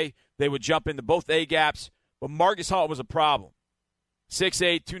then play. They would jump into both A gaps. But Marcus Hunt was a problem.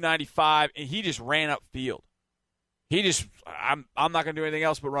 6'8", 295, and he just ran upfield. I'm not going to do anything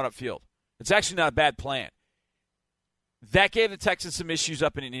else but run upfield. It's actually not a bad plan. That gave the Texans some issues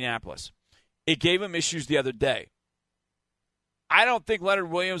up in Indianapolis. It gave him issues the other day. I don't think Leonard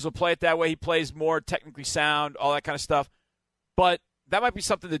Williams will play it that way. He plays more technically sound, all that kind of stuff. But that might be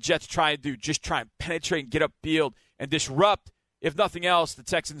something the Jets try and do, just try and penetrate and get upfield and disrupt, if nothing else, the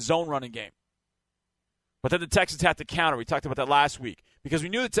Texans' zone running game. But then the Texans have to counter. We talked about that last week because we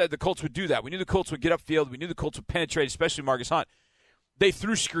knew that the Colts would do that. We knew the Colts would get upfield. We knew the Colts would penetrate, especially Marcus Hunt. They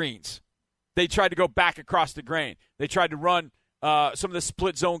threw screens. They tried to go back across the grain. They tried to run some of the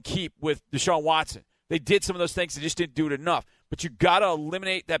split zone keep with Deshaun Watson. They did some of those things. They just didn't do it enough. But you got to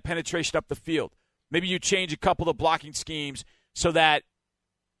eliminate that penetration up the field. Maybe you change a couple of blocking schemes so that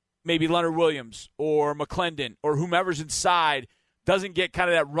maybe Leonard Williams or McClendon or whomever's inside doesn't get kind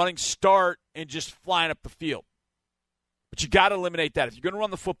of that running start and just flying up the field. But you got to eliminate that. If you're going to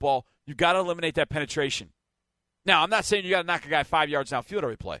run the football, you got to eliminate that penetration. Now, I'm not saying you got to knock a guy 5 yards downfield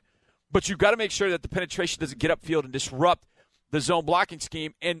every play, but you got to make sure that the penetration doesn't get upfield and disrupt the zone blocking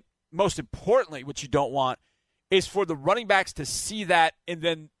scheme. And most importantly, what you don't want is for the running backs to see that and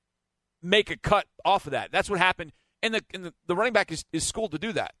then make a cut off of that. That's what happened. And the running back is schooled to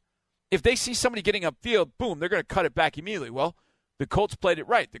do that. If they see somebody getting upfield, boom, they're going to cut it back immediately. Well, the Colts played it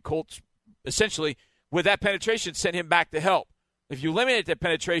right. The Colts essentially, with that penetration, sent him back to help. If you eliminate that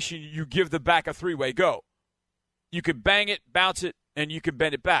penetration, you give the back a three-way go. You can bang it, bounce it, and you can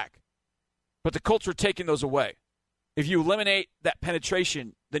bend it back. But the Colts are taking those away. If you eliminate that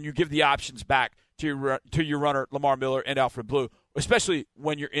penetration, then you give the options back to your runner, Lamar Miller and Alfred Blue, especially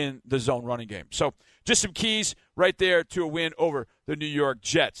when you're in the zone running game. So just some keys right there to a win over the New York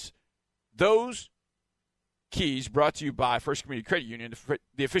Jets. Those keys brought to you by First Community Credit Union,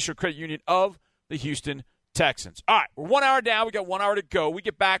 the official credit union of the Houston Texans. All right, we're 1 hour down. We got 1 hour to go. We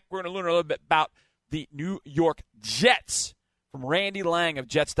get back, we're going to learn a little bit about the New York Jets from Randy Lang of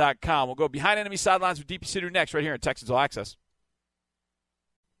Jets.com. We'll go behind enemy sidelines with DP Sitter next right here in Texans All Access.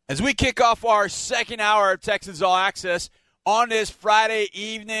 As we kick off our second hour of Texans All Access on this Friday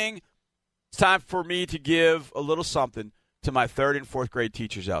evening, it's time for me to give a little something to my 3rd and 4th grade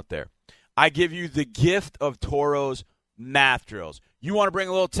teachers out there. I give you the gift of Toro's Math Drills. You want to bring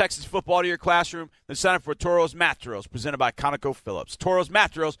a little Texas football to your classroom? Then sign up for Toro's Math Drills, presented by ConocoPhillips. Toro's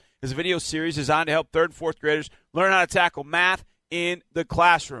Math Drills is a video series designed to help 3rd and 4th graders learn how to tackle math in the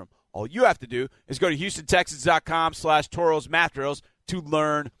classroom. All you have to do is go to HoustonTexans.com/Toro's Math Drills to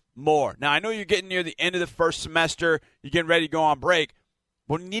learn more. Now, I know you're getting near the end of the first semester. You're getting ready to go on break.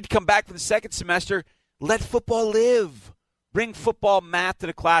 But when you need to come back for the second semester, let football live. Bring football math to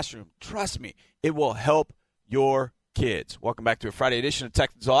the classroom. Trust me, it will help your kids. Welcome back to a Friday edition of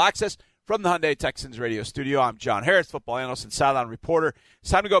Texans All Access from the Hyundai Texans radio studio. I'm John Harris, football analyst and sideline reporter.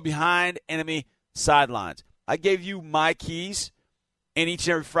 It's time to go behind enemy sidelines. I gave you my keys, and each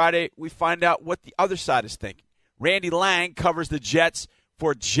and every Friday we find out what the other side is thinking. Randy Lang covers the Jets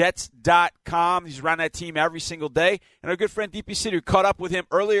for Jets.com. He's around that team every single day. And our good friend DP Sitter caught up with him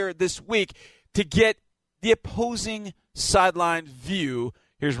earlier this week to get the opposing sideline view.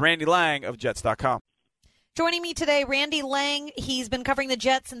 Here's Randy Lang of Jets.com. Joining me today, Randy Lang. He's been covering the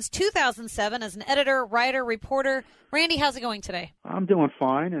Jets since 2007 as an editor, writer, reporter. Randy, how's it going today? I'm doing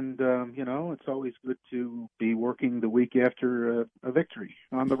fine, and, it's always good to be working the week after a victory,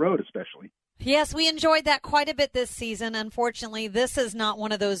 on the road especially. Yes, we enjoyed that quite a bit this season. Unfortunately, this is not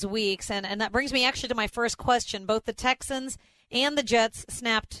one of those weeks, and that brings me actually to my first question. Both the Texans and the Jets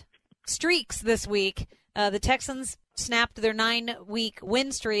snapped streaks this week. The Texans snapped their 9-week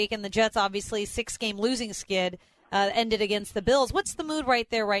win streak, and the Jets, obviously, 6-game losing skid. ended against the Bills. What's the mood right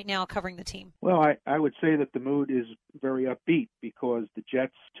there right now covering the team? Well, I would say that the mood is very upbeat because the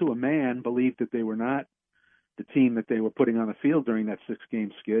Jets, to a man, believed that they were not the team that they were putting on the field during that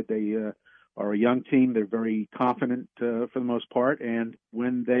 6-game skid. They are a young team. They're very confident for the most part. And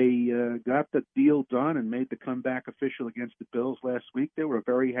when they got the deal done and made the comeback official against the Bills last week, they were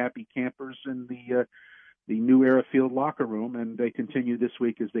very happy campers in the New Era Field locker room, and they continue this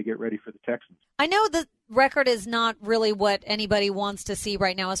week as they get ready for the Texans. I know the record is not really what anybody wants to see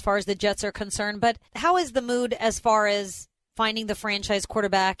right now as far as the Jets are concerned, but how is the mood as far as finding the franchise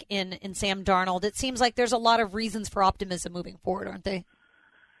quarterback in Sam Darnold? It seems like there's a lot of reasons for optimism moving forward, aren't they?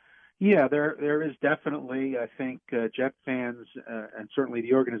 Yeah, there is definitely. I think Jet fans and certainly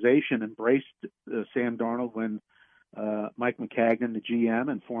the organization embraced Sam Darnold when Mike Maccagnan, the GM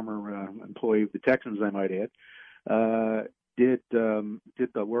and former employee of the Texans, I might add, did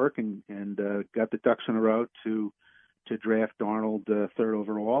the work and got the ducks in a row to draft Darnold third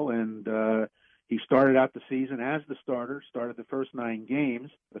overall, and he started out the season as the starter. Started the first 9 games.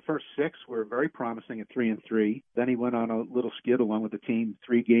 The first 6 were very promising at 3-3. Then he went on a little skid along with the team,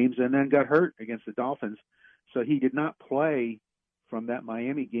 3 games, and then got hurt against the Dolphins. So he did not play from that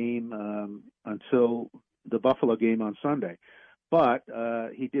Miami game until the Buffalo game on Sunday. But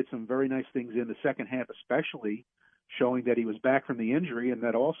he did some very nice things in the second half, especially showing that he was back from the injury and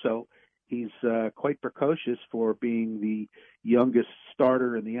that also he's quite precocious for being the youngest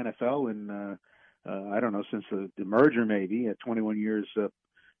starter in the NFL in, I don't know, since the merger maybe, at 21 years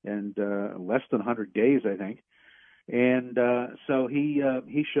and less than 100 days, I think. And so he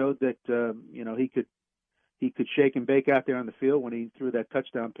showed that, he could shake and bake out there on the field when he threw that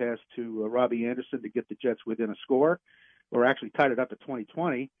touchdown pass to Robbie Anderson to get the Jets within a score, or actually tied it up at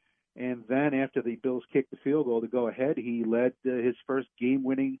 20-20. And then after the Bills kicked the field goal to go ahead, he led his first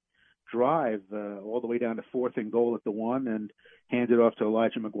game-winning drive all the way down to 4th and goal at the 1 and handed off to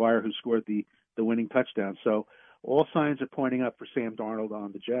Elijah McGuire, who scored the winning touchdown. So all signs are pointing up for Sam Darnold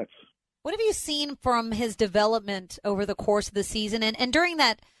on the Jets. What have you seen from his development over the course of the season? And during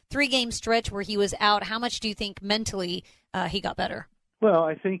that 3-game stretch where he was out, how much do you think mentally he got better? Well,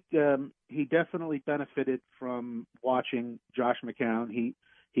 I think he definitely benefited from watching Josh McCown.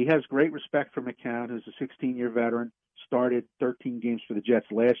 He has great respect for McCown, who's a 16-year veteran, started 13 games for the Jets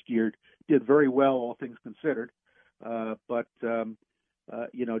last year, did very well, all things considered. But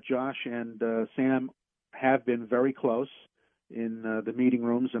Josh and Sam have been very close in the meeting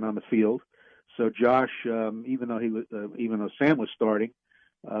rooms and on the field. So Josh, even though Sam was starting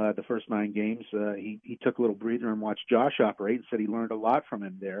the first 9 games, he took a little breather and watched Josh operate and said he learned a lot from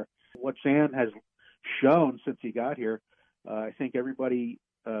him there. What Sam has shown since he got here, I think everybody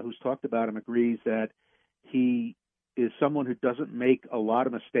who's talked about him agrees that he is someone who doesn't make a lot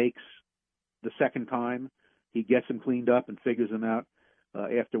of mistakes the second time. He gets them cleaned up and figures them out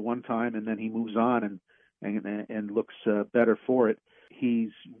after one time, and then he moves on and looks better for it. He's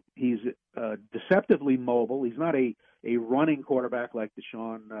deceptively mobile. He's not a running quarterback like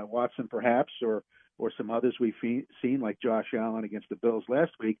Deshaun Watson, perhaps, or some others we've seen, like Josh Allen against the Bills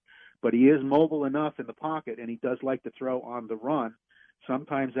last week. But he is mobile enough in the pocket, and he does like to throw on the run.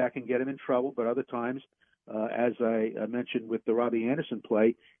 Sometimes that can get him in trouble, but other times, as I mentioned with the Robbie Anderson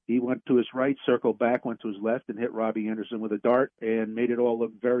play, he went to his right, circled back, went to his left, and hit Robbie Anderson with a dart and made it all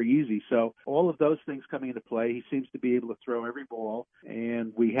look very easy. So all of those things coming into play, he seems to be able to throw every ball,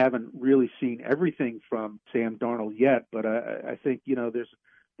 and we haven't really seen everything from Sam Darnold yet, but I think,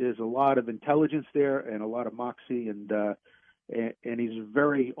 there's a lot of intelligence there and a lot of moxie, and he's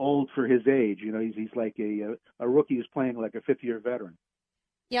very old for his age. He's like a rookie who's playing like a 5th-year veteran.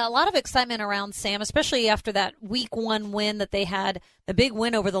 Yeah, a lot of excitement around Sam, especially after that Week 1 win that they had, the big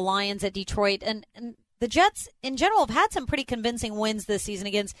win over the Lions at Detroit. And the Jets, in general, have had some pretty convincing wins this season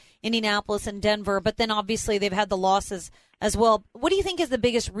against Indianapolis and Denver, but then obviously they've had the losses as well. What do you think is the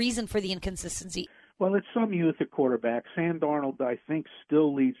biggest reason for the inconsistency? Well, it's some youth at quarterback. Sam Darnold, I think,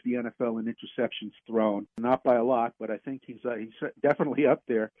 still leads the NFL in interceptions thrown. Not by a lot, but I think he's definitely up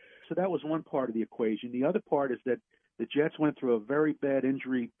there. So that was one part of the equation. The other part is that the Jets went through a very bad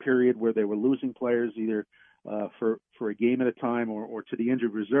injury period where they were losing players either for a game at a time or to the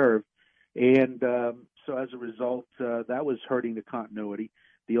injured reserve. And so as a result, that was hurting the continuity.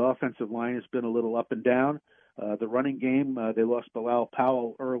 The offensive line has been a little up and down. The running game, they lost Bilal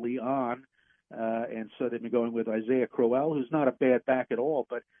Powell early on. And so they've been going with Isaiah Crowell, who's not a bad back at all,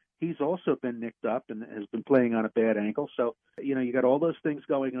 but he's also been nicked up and has been playing on a bad ankle. So, you got all those things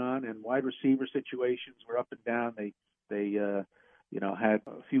going on, and wide receiver situations were up and down. They had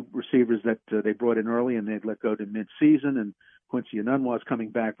a few receivers that they brought in early and they'd let go to mid-season, and Quincy Enunwa's coming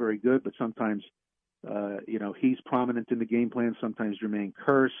back very good, but sometimes He's prominent in the game plan. Sometimes Jermaine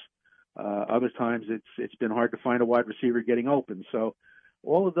Kearse. Other times it's been hard to find a wide receiver getting open. So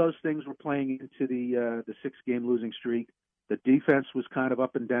all of those things were playing into the 6-game losing streak. The defense was kind of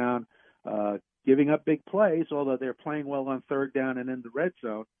up and down, giving up big plays, although they're playing well on third down and in the red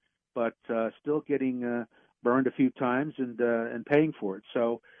zone, but still getting burned a few times and paying for it.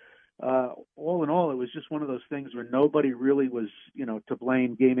 So all in all, it was just one of those things where nobody really was, to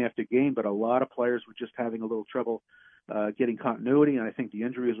blame game after game, but a lot of players were just having a little trouble getting continuity, and I think the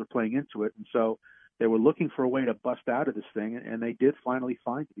injuries were playing into it. And so they were looking for a way to bust out of this thing, and they did finally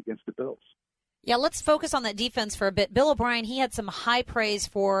find it against the Bills. Yeah, let's focus on that defense for a bit. Bill O'Brien, he had some high praise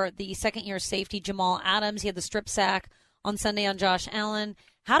for the second-year safety, Jamal Adams. He had the strip sack on Sunday on Josh Allen.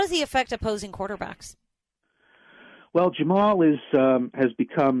 How does he affect opposing quarterbacks? Well, Jamal has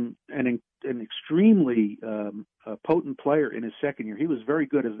become an extremely potent player in his second year. He was very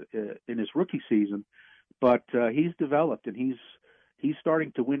good in his rookie season, but he's developed, and he's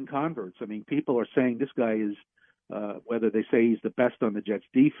starting to win converts. I mean, people are saying this guy is, whether they say he's the best on the Jets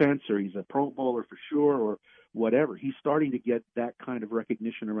defense or he's a Pro Bowler for sure or whatever, he's starting to get that kind of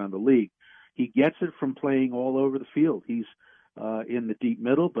recognition around the league. He gets it from playing all over the field. He's in the deep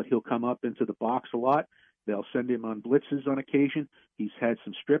middle, but he'll come up into the box a lot. They'll send him on blitzes on occasion. He's had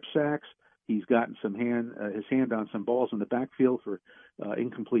some strip sacks. He's gotten his hand on some balls in the backfield for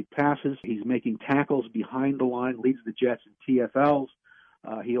incomplete passes. He's making tackles behind the line, leads the Jets in TFLs.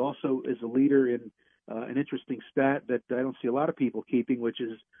 He also is a leader in an interesting stat that I don't see a lot of people keeping, which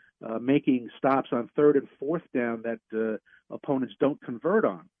is making stops on third and fourth down that opponents don't convert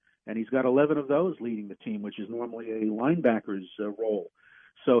on. And he's got 11 of those leading the team, which is normally a linebacker's role.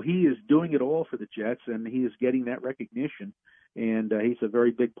 So he is doing it all for the Jets, and he is getting that recognition, and he's a very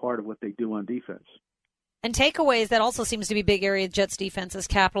big part of what they do on defense. And takeaways, that also seems to be a big area Jets defense is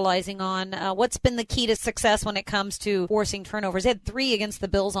capitalizing on. What's been the key to success when it comes to forcing turnovers? They had 3 against the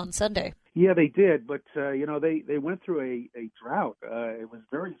Bills on Sunday. Yeah, they did, but they went through a drought. It was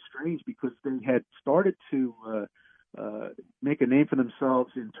very strange because they had started to make a name for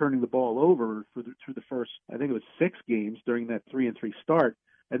themselves in turning the ball over through the first, I think it was 6 games during that 3-3 start.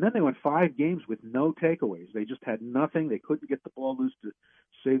 And then they went 5 games with no takeaways. They just had nothing. They couldn't get the ball loose to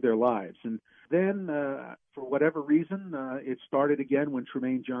save their lives. And then, for whatever reason, it started again when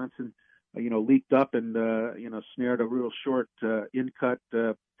Tremaine Johnson, leaked up and, snared a real short in-cut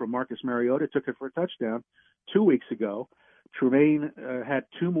from Marcus Mariota, took it for a touchdown 2 weeks ago. Tremaine had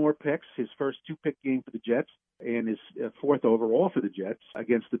 2 more picks, his first 2-pick game for the Jets, and his 4th overall for the Jets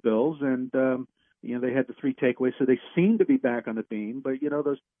against the Bills. And, they had the 3 takeaways, so they seem to be back on the beam. But,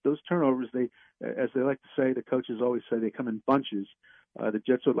 those turnovers, as they like to say, the coaches always say, they come in bunches. The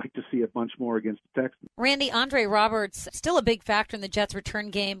Jets would like to see a bunch more against the Texans. Randy, Andre Roberts, still a big factor in the Jets' return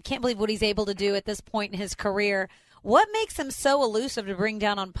game. Can't believe what he's able to do at this point in his career. What makes him so elusive to bring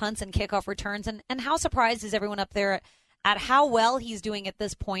down on punts and kickoff returns? And how surprised is everyone up there at how well he's doing at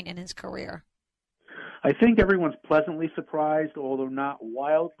this point in his career? I think everyone's pleasantly surprised, although not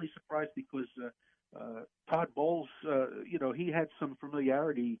wildly surprised, because Todd Bowles, he had some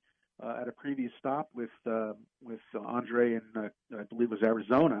familiarity at a previous stop with Andre in, I believe it was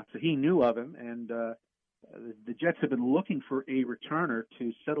Arizona. So he knew of him, and the Jets have been looking for a returner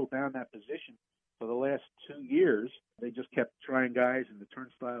to settle down that position for the last 2 years. They just kept trying guys, and the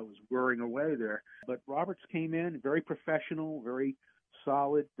turnstile was whirring away there. But Roberts came in, very professional, very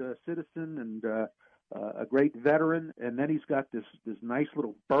solid citizen, and a great veteran. And then he's got this nice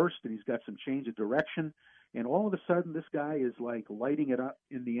little burst, and he's got some change of direction. And all of a sudden, this guy is like lighting it up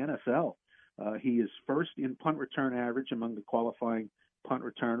in the NFL. He is first in punt return average among the qualifying punt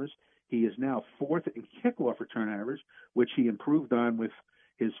returners. He is now 4th in kickoff return average, which he improved on with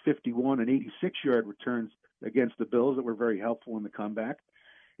his 51 and 86-yard returns against the Bills that were very helpful in the comeback.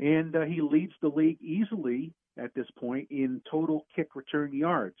 And he leads the league easily at this point in total kick return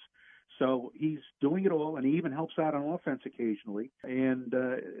yards. So he's doing it all, and he even helps out on offense occasionally. And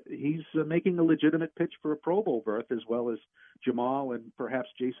he's making a legitimate pitch for a Pro Bowl berth, as well as Jamal and perhaps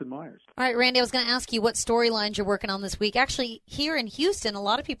Jason Myers. All right, Randy, I was going to ask you what storylines you're working on this week. Actually, here in Houston, a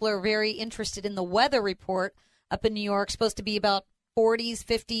lot of people are very interested in the weather report up in New York. Supposed to be about 40s,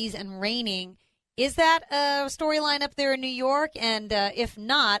 50s, and raining. Is that a storyline up there in New York? And if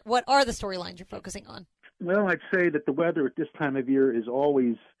not, what are the storylines you're focusing on? Well, I'd say that the weather at this time of year is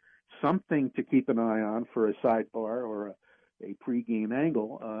always something to keep an eye on for a sidebar or a pregame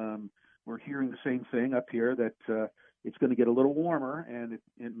angle. We're hearing the same thing up here, that it's going to get a little warmer, and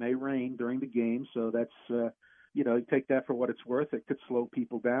it may rain during the game. So that's, you take that for what it's worth. It could slow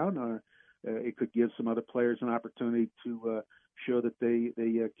people down. it could give some other players an opportunity to show that they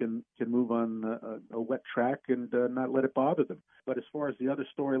can move on a wet track and not let it bother them. But as far as the other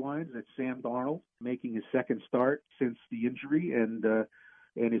storylines, it's Sam Darnold making his second start since the injury and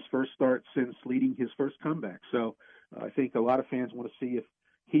his first start since leading his first comeback. So I think a lot of fans want to see if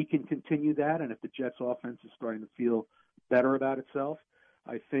he can continue that, and if the Jets' offense is starting to feel better about itself.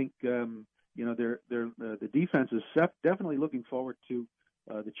 I think the defense is definitely looking forward to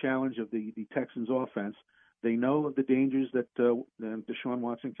the challenge of the Texans' offense. They know of the dangers that Deshaun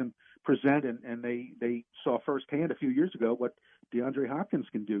Watson can present, and they saw firsthand a few years ago what DeAndre Hopkins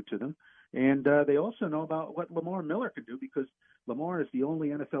can do to them. And they also know about what Lamar Miller can do, because Lamar is the only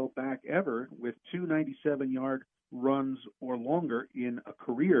NFL back ever with 2 97-yard runs or longer in a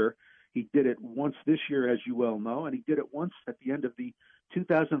career. He did it once this year, as you well know, and he did it once at the end of the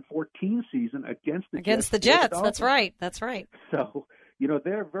 2014 season against the Jets. That's right. So,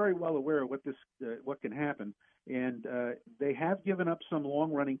 they're very well aware of what can happen, and they have given up some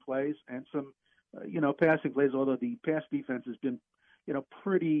long running plays and some, passing plays. Although the pass defense has been,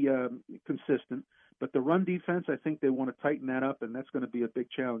 pretty consistent, but the run defense, I think they want to tighten that up, and that's going to be a big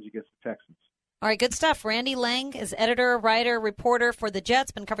challenge against the Texans. All right, good stuff. Randy Lang is editor, writer, reporter for the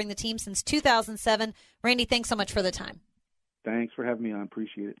Jets. Been covering the team since 2007. Randy, thanks so much for the time. Thanks for having me on.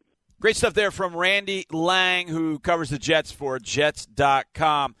 Appreciate it. Great stuff there from Randy Lang, who covers the Jets for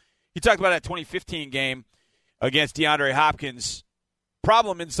Jets.com. He talked about that 2015 game against DeAndre Hopkins.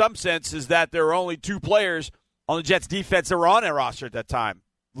 Problem in some sense is that there were only 2 players on the Jets defense that were on their roster at that time.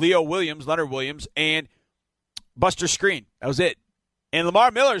 Leonard Williams, and Buster Skrine. That was it. And Lamar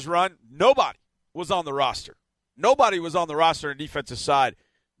Miller's run, nobody was on the roster. Nobody was on the roster on the defensive side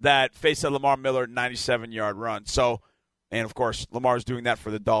that faced a Lamar Miller 97-yard run. So, and, of course, Lamar's doing that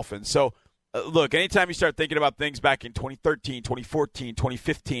for the Dolphins. So, look, anytime you start thinking about things back in 2013, 2014,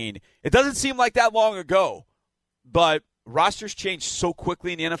 2015, it doesn't seem like that long ago. But rosters change so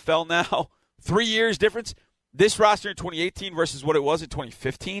quickly in the NFL now. 3 years difference. This roster in 2018 versus what it was in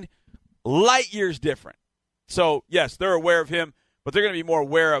 2015, light years different. So, yes, they're aware of him, but they're going to be more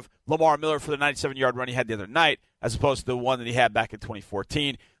aware of Lamar Miller for the 97-yard run he had the other night as opposed to the one that he had back in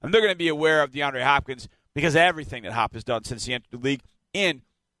 2014. And they're going to be aware of DeAndre Hopkins because of everything that Hop has done since he entered the league in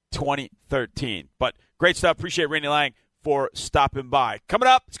 2013. But great stuff. Appreciate Randy Lang for stopping by. Coming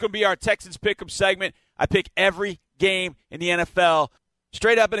up, it's going to be our Texans Pick'em segment. I pick every game in the NFL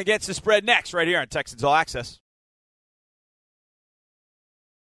straight up and against the spread next right here on Texans All Access.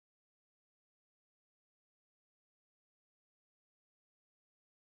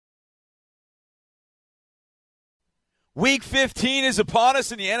 Week 15 is upon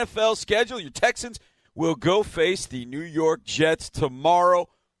us in the NFL schedule. Your Texans will go face the New York Jets tomorrow,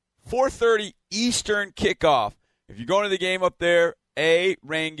 4:30 Eastern kickoff. If you're going to the game up there, A,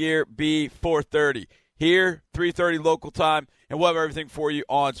 rain gear, B, 4:30. Here, 3:30 local time, and we'll have everything for you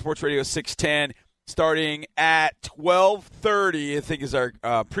on Sports Radio 610 starting at 12:30, I think is our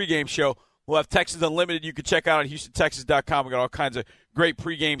pregame show. We'll have Texans Unlimited you can check out on HoustonTexans.com. We got all kinds of great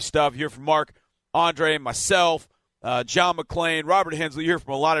pregame stuff. Here from Mark, Andre, myself, John McClain, Robert Hensley. You hear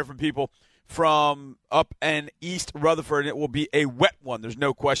from a lot of different people from up and East Rutherford, and it will be a wet one. There's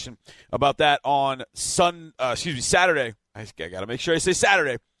no question about that on Saturday. I got to make sure I say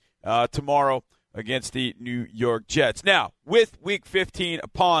Saturday, tomorrow against the New York Jets. Now, with Week 15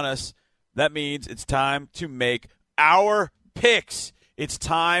 upon us, that means it's time to make our picks. It's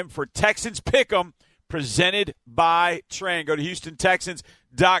time for Texans Pick'em, presented by Tran. Go to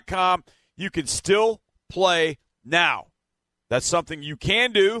HoustonTexans.com. You can still play now. That's something you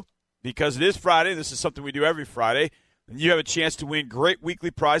can do because it is Friday. This is something we do every Friday. And you have a chance to win great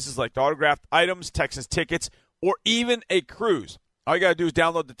weekly prizes like autographed items, Texans tickets, or even a cruise. All you got to do is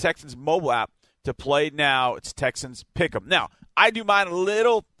download the Texans mobile app to play now. It's Texans Pick'em. Now, I do mine a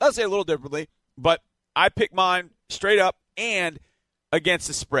little differently, but I pick mine straight up and against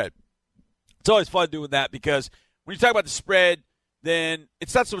the spread. It's always fun doing that because when you talk about the spread, then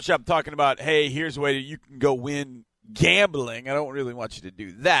it's not so much I'm talking about, hey, here's a way that you can go win gambling. I don't really want you to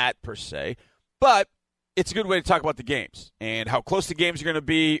do that per se, but it's a good way to talk about the games and how close the games are going to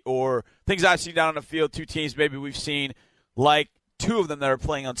be or things I've seen down on the field, 2 teams maybe we've seen, like 2 of them that are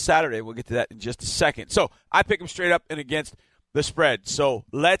playing on Saturday. We'll get to that in just a second. So I pick them straight up and against the spread. So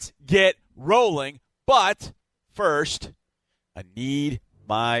let's get rolling. But first, I need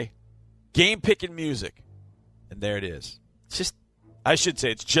my game-picking music. And there it is. I should say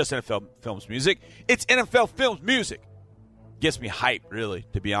it's just NFL Films music. It's NFL Films music. Gets me hyped, really,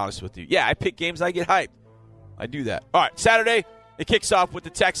 to be honest with you. Yeah, I pick games, I get hyped. I do that. All right, Saturday, it kicks off with the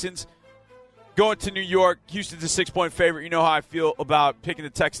Texans Going to New York, Houston's a 6-point favorite. You know how I feel about picking the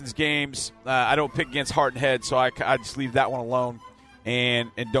Texans games. I don't pick against heart and head, so I just leave that one alone and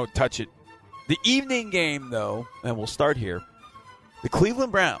don't touch it. The evening game, though, and we'll start here, the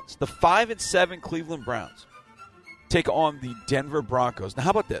Cleveland Browns, the 5-7 Cleveland Browns, take on the Denver Broncos. Now,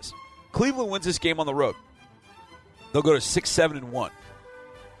 how about this? Cleveland wins this game on the road. They'll go to 6-7-1.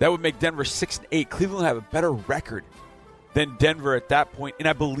 That would make Denver 6-8. Cleveland will have a better record than Denver at that point. And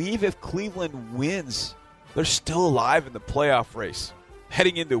I believe if Cleveland wins, they're still alive in the playoff race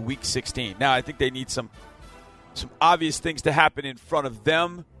heading into Week 16. Now, I think they need some obvious things to happen in front of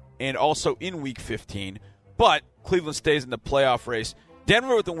them and also in Week 15. But Cleveland stays in the playoff race.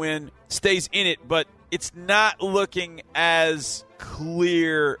 Denver with the win stays in it, but it's not looking as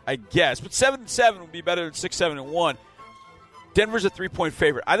clear, I guess. But 7-7 would be better than 6-7-1. Denver's a 3-point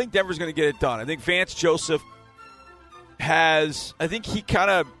favorite. I think Denver's going to get it done. I think Vance Joseph he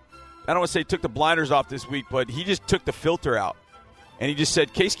kind of, I don't want to say took the blinders off this week, but he just took the filter out. And he just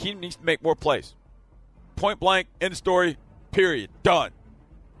said, Case Keenum needs to make more plays. Point blank, end of story, period, done.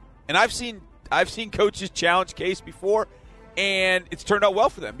 And I've seen coaches challenge Case before, and it's turned out well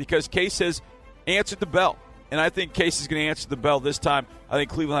for them because Case has answered the bell. And I think Case is going to answer the bell this time. I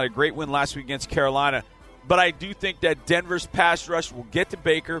think Cleveland had a great win last week against Carolina. But I do think that Denver's pass rush will get to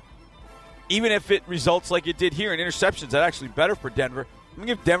Baker. Even if it results like it did here in interceptions, that's actually better for Denver. I'm going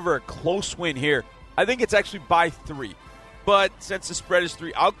to give Denver a close win here. I think it's actually by 3. But since the spread is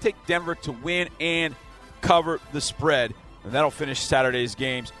 3, I'll take Denver to win and cover the spread. And that'll finish Saturday's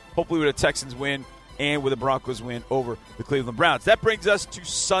games, hopefully with a Texans win and with a Broncos win over the Cleveland Browns. That brings us to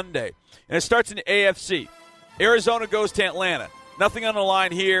Sunday. And it starts in the AFC. Arizona goes to Atlanta. Nothing on the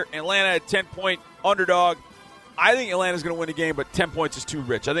line here. Atlanta, a 10-point underdog. I think Atlanta's going to win the game, but 10 points is too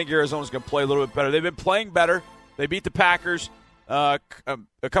rich. I think Arizona's going to play a little bit better. They've been playing better. They beat the Packers a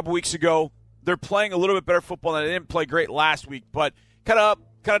couple weeks ago. They're playing a little bit better football. They didn't play great last week, but kind of up,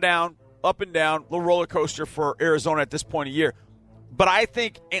 kind of down, up and down, little roller coaster for Arizona at this point of year. But I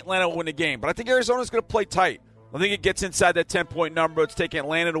think Atlanta will win the game. But I think Arizona's going to play tight. I think it gets inside that 10-point number. It's taking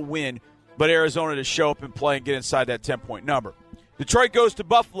Atlanta to win, but Arizona to show up and play and get inside that 10-point number. Detroit goes to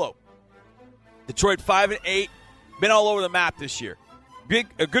Buffalo. Detroit 5-8. Been all over the map this year.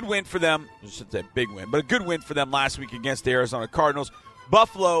 A good win for them. I shouldn't say big win, but a good win for them last week against the Arizona Cardinals.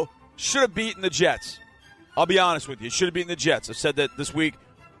 Buffalo should have beaten the Jets. I'll be honest with you. Should have beaten the Jets. I've said that this week.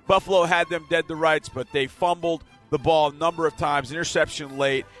 Buffalo had them dead to rights, but they fumbled the ball a number of times. Interception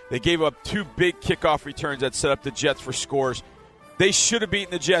late. They gave up 2 big kickoff returns that set up the Jets for scores. They should have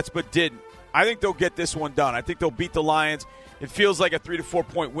beaten the Jets, but didn't. I think they'll get this one done. I think they'll beat the Lions. It feels like a 3 to 4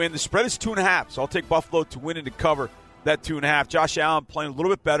 point win. The spread is 2.5, so I'll take Buffalo to win and to cover that 2.5. Josh Allen playing a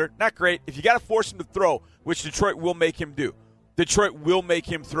little bit better. Not great. If you got to force him to throw, which Detroit will make him do, Detroit will make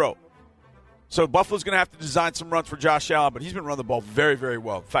him throw. So Buffalo's going to have to design some runs for Josh Allen, but he's been running the ball very, very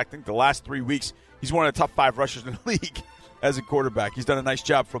well. In fact, I think the last 3 weeks, he's one of the top 5 rushers in the league as a quarterback. He's done a nice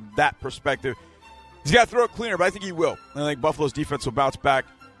job from that perspective. He's got to throw it cleaner, but I think he will. And I think Buffalo's defense will bounce back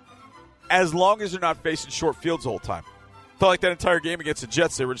as long as they're not facing short fields the whole time. Felt like that entire game against the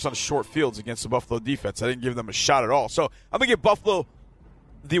Jets, they were just on short fields against the Buffalo defense. I didn't give them a shot at all. So I'm going to give Buffalo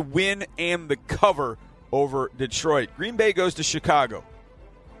the win and the cover over Detroit. Green Bay goes to Chicago.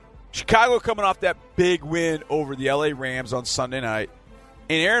 Chicago coming off that big win over the L.A. Rams on Sunday night.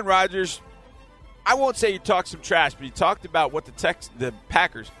 And Aaron Rodgers, I won't say he talked some trash, but he talked about what the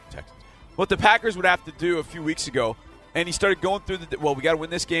Packers would have to do a few weeks ago. And he started going through we got to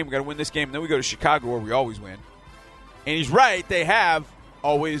win this game, and then we go to Chicago where we always win. And he's right, they have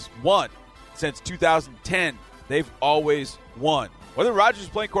always won. Since 2010, they've always won. Whether Rodgers is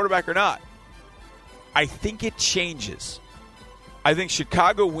playing quarterback or not, I think it changes. I think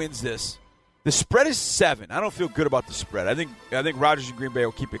Chicago wins this. The spread is 7. I don't feel good about the spread. I think Rodgers and Green Bay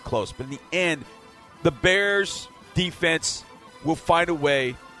will keep it close. But in the end, the Bears' defense will find a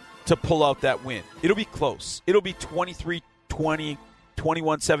way to pull out that win. It'll be close. It'll be 23-20,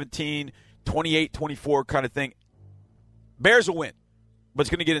 21-17, 28-24 kind of thing. Bears will win, but it's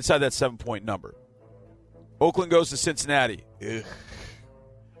going to get inside that 7-point number. Oakland goes to Cincinnati. Ugh.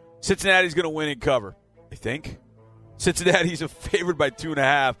 Cincinnati's going to win and cover, I think. Cincinnati's favored by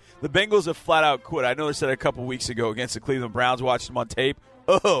 2.5. The Bengals have flat out quit. I noticed that a couple weeks ago against the Cleveland Browns, watched them on tape.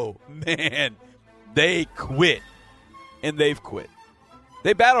 Oh, man, they quit, and they've quit.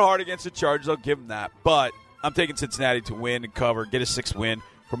 They battle hard against the Chargers. I'll give them that, but I'm taking Cincinnati to win and cover, get a 6th win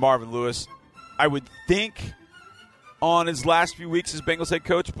for Marvin Lewis. I would think on his last few weeks as Bengals head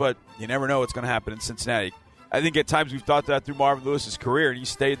coach, but you never know what's going to happen in Cincinnati. I think at times we've thought that through Marvin Lewis's career, and he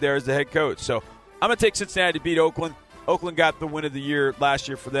stayed there as the head coach. So I'm going to take Cincinnati to beat Oakland. Oakland got the win of the year last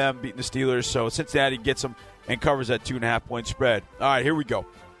year for them, beating the Steelers. So Cincinnati gets them and covers that 2.5-point spread. All right, here we go.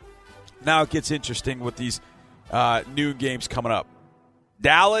 Now it gets interesting with these noon games coming up.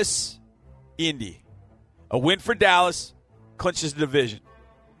 Dallas, Indy. A win for Dallas clinches the division.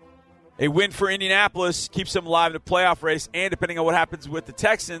 A win for Indianapolis keeps them alive in the playoff race, and depending on what happens with the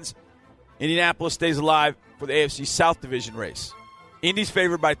Texans, Indianapolis stays alive for the AFC South division race. Indy's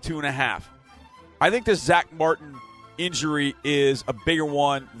favored by 2.5. I think the Zach Martin injury is a bigger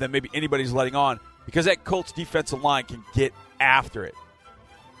one than maybe anybody's letting on because that Colts defensive line can get after it.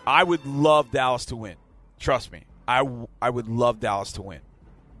 I would love Dallas to win. Trust me. I would love Dallas to win.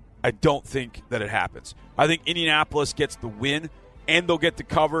 I don't think that it happens. I think Indianapolis gets the win, and they'll get the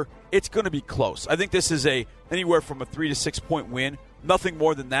cover. It's going to be close. I think this is anywhere from a 3 to 6 point win, nothing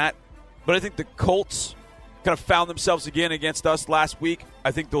more than that. But I think the Colts kind of found themselves again against us last week. I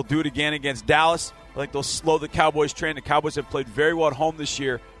think they'll do it again against Dallas. I think they'll slow the Cowboys' train. The Cowboys have played very well at home this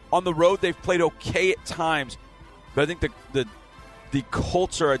year. On the road, they've played okay at times, but I think the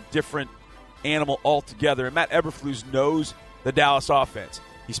Colts are a different animal altogether. And Matt Eberflus knows the Dallas offense.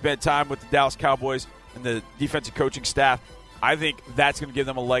 He spent time with the Dallas Cowboys and the defensive coaching staff. I think that's going to give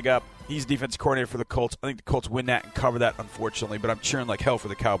them a leg up. He's defensive coordinator for the Colts. I think the Colts win that and cover that, unfortunately, but I'm cheering like hell for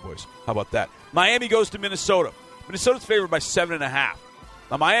the Cowboys. How about that? Miami goes to Minnesota. Minnesota's favored by 7.5.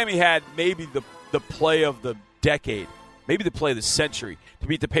 Now, Miami had maybe the play of the decade, maybe the play of the century to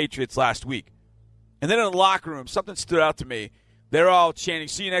beat the Patriots last week. And then in the locker room, something stood out to me. They're all chanting,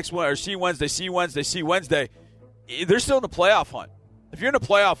 see you next one, or see you Wednesday, see you Wednesday, see you Wednesday. They're still in the playoff hunt. If you're in a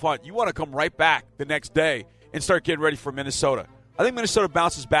playoff hunt, you want to come right back the next day and start getting ready for Minnesota. I think Minnesota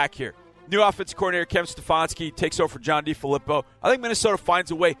bounces back here. New offensive coordinator Kevin Stefanski takes over for John DeFilippo. I think Minnesota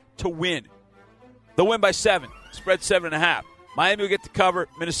finds a way to win. They'll win by 7. Spread 7.5. Miami will get the cover.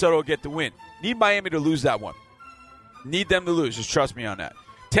 Minnesota will get the win. Need Miami to lose that one. Need them to lose. Just trust me on that.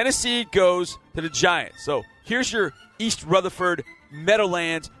 Tennessee goes to the Giants. So here's your East Rutherford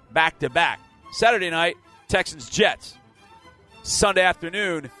Meadowlands back-to-back. Saturday night, Texans-Jets. Sunday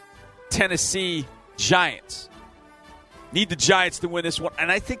afternoon, Tennessee Giants. Need the Giants to win this one, and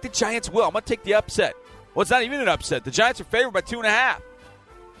I think the Giants will. I'm going to take the upset. Well, it's not even an upset. The Giants are favored by 2.5.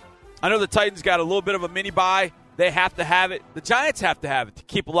 I know the Titans got a little bit of a mini bye. They have to have it. The Giants have to have it to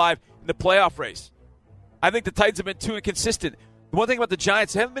keep alive in the playoff race. I think the Titans have been too inconsistent. The one thing about the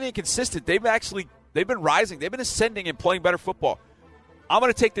Giants, they haven't been inconsistent. They've been rising. They've been ascending and playing better football. I'm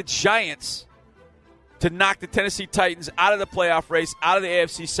going to take the Giants to knock the Tennessee Titans out of the playoff race, out of the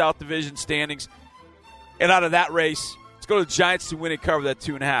AFC South Division standings, and out of that race. Let's go to the Giants to win and cover that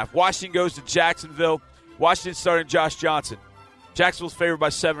 2.5. Washington goes to Jacksonville. Washington starting Josh Johnson. Jacksonville's favored by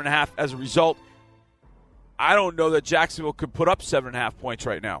 7.5 as a result. I don't know that Jacksonville could put up 7.5 points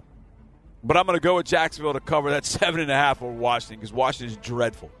right now. But I'm going to go with Jacksonville to cover that 7.5 over Washington because Washington is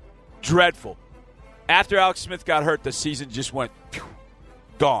dreadful. Dreadful. After Alex Smith got hurt, the season just went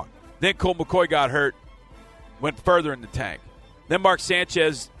gone. Then Colt McCoy got hurt, went further in the tank. Then Mark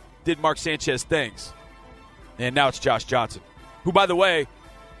Sanchez did Mark Sanchez things. And now it's Josh Johnson, who, by the way,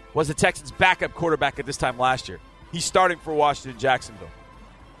 was the Texans' backup quarterback at this time last year. He's starting for Washington, Jacksonville.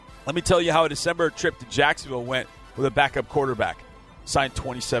 Let me tell you how a December trip to Jacksonville went with a backup quarterback, signed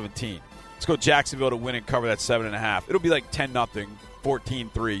 2017. Let's go Jacksonville to win and cover that 7.5. It'll be like 10-0,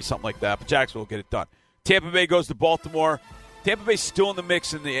 14-3, something like that, but Jacksonville will get it done. Tampa Bay goes to Baltimore. Tampa Bay's still in the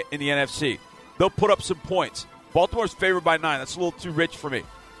mix in the NFC. They'll put up some points. Baltimore's favored by 9. That's a little too rich for me.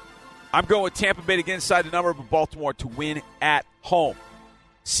 I'm going with Tampa Bay to get inside the number, but Baltimore to win at home.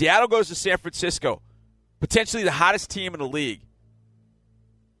 Seattle goes to San Francisco. Potentially the hottest team in the league.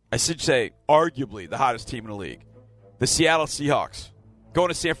 I should say arguably the hottest team in the league. The Seattle Seahawks going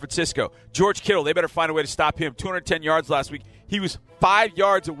to San Francisco. George Kittle, they better find a way to stop him. 210 yards last week. He was 5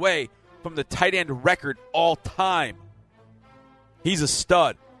 yards away from the tight end record all time. He's a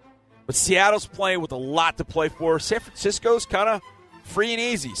stud. But Seattle's playing with a lot to play for. San Francisco's kind of free and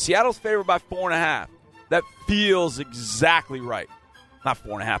easy. Seattle's favored by 4.5. That feels exactly right. Not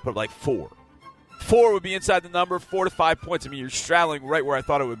 4.5, but like 4. 4 would be inside the number, 4 to 5 points. I mean, you're straddling right where I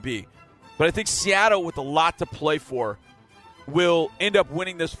thought it would be. But I think Seattle, with a lot to play for, will end up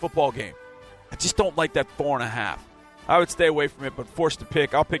winning this football game. I just don't like that 4.5. I would stay away from it, but forced to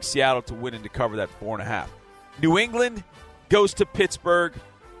pick, I'll pick Seattle to win and to cover that 4.5. New England goes to Pittsburgh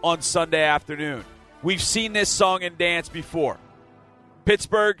on Sunday afternoon. We've seen this song and dance before.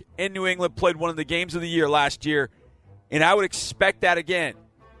 Pittsburgh and New England played one of the games of the year last year, and I would expect that again.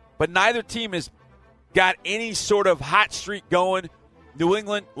 But neither team has got any sort of hot streak going. New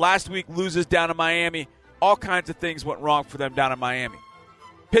England last week loses down to Miami. All kinds of things went wrong for them down in Miami.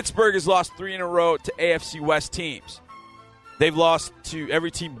 Pittsburgh has lost 3 in a row to AFC West teams. They've lost to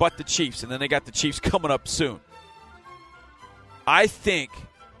every team but the Chiefs, and then they got the Chiefs coming up soon. I think,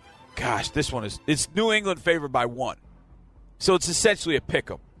 gosh, this one it's New England favored by 1. So it's essentially a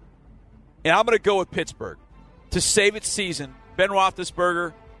pick 'em. And I'm going to go with Pittsburgh. To save its season, Ben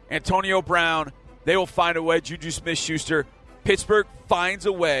Roethlisberger, Antonio Brown, they will find a way. Juju Smith-Schuster. Pittsburgh finds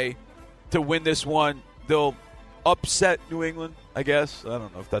a way to win this one. They'll upset New England, I guess. I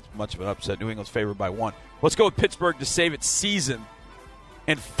don't know if that's much of an upset. New England's favored by 1. Let's go with Pittsburgh to save its season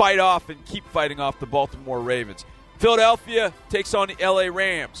and fight off and keep fighting off the Baltimore Ravens. Philadelphia takes on the L.A.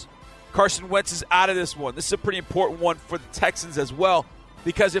 Rams. Carson Wentz is out of this one. This is a pretty important one for the Texans as well,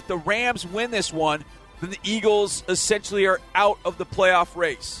 because if the Rams win this one, then the Eagles essentially are out of the playoff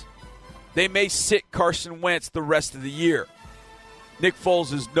race. They may sit Carson Wentz the rest of the year. Nick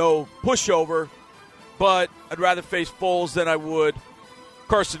Foles is no pushover, but I'd rather face Foles than I would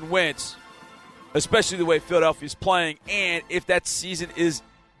Carson Wentz, especially the way Philadelphia's playing. And if that season is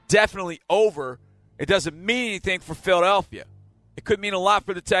definitely over, it doesn't mean anything for Philadelphia. It could mean a lot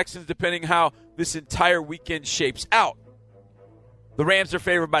for the Texans depending how this entire weekend shapes out. The Rams are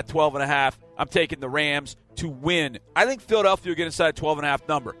favored by 12.5. I'm taking the Rams to win. I think Philadelphia will get inside a 12.5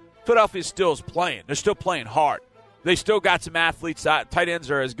 number. Philadelphia still is playing. They're still playing hard. They still got some athletes. Tight ends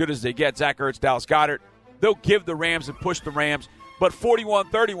are as good as they get. Zach Ertz, Dallas Goedert. They'll give the Rams and push the Rams. But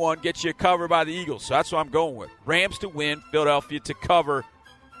 41-31 gets you a cover by the Eagles. So that's what I'm going with. Rams to win, Philadelphia to cover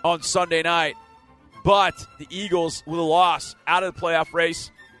on Sunday night. But the Eagles, with a loss, out of the playoff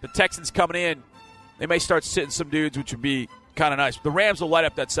race. The Texans coming in, they may start sitting some dudes, which would be kind of nice. The Rams will light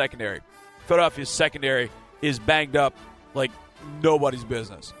up that secondary. Philadelphia's secondary is banged up like nobody's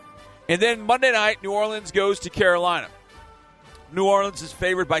business. And then Monday night, New Orleans goes to Carolina. New Orleans is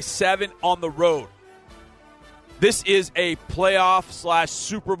favored by 7 on the road. This is a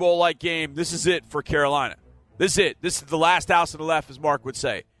playoff/Super Bowl-like game. This is it for Carolina. This is it. This is the last house on the left, as Mark would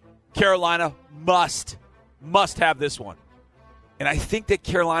say. Carolina must have this one. And I think that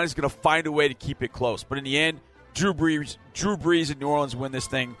Carolina's going to find a way to keep it close. But in the end, Drew Brees and New Orleans win this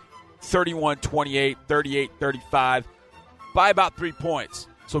thing 31-28, 38-35 by about 3 points.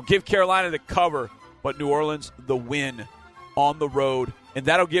 So give Carolina the cover, but New Orleans the win on the road. And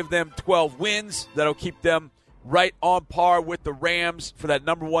that'll give them 12 wins. That'll keep them right on par with the Rams for that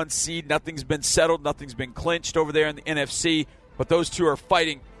number 1 seed. Nothing's been settled. Nothing's been clinched over there in the NFC. But those two are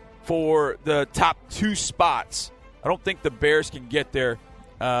fighting for the top 2 spots. I don't think the Bears can get there.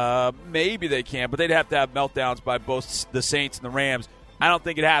 Maybe they can, but they'd have to have meltdowns by both the Saints and the Rams. I don't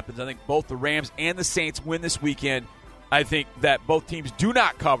think it happens. I think both the Rams and the Saints win this weekend. I think that both teams do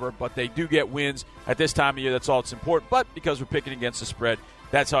not cover, but they do get wins at this time of year. That's all that's important. But because we're picking against the spread,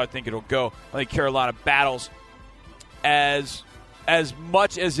 that's how I think it'll go. I think Carolina battles as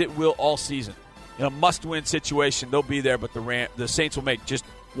much as it will all season. In a must-win situation, they'll be there, but the Saints will make just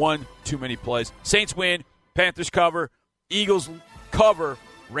one too many plays. Saints win, Panthers cover, Eagles cover,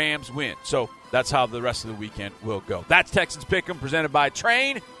 Rams win. So that's how the rest of the weekend will go. That's Texans Pick'em presented by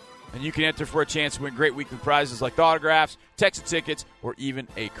Train. And you can enter for a chance to win great weekly prizes like autographs, Texan tickets, or even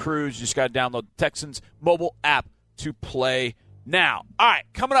a cruise. You just got to download the Texans mobile app to play now. All right,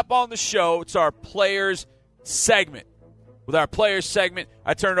 coming up on the show, it's our Players segment. With our Players segment,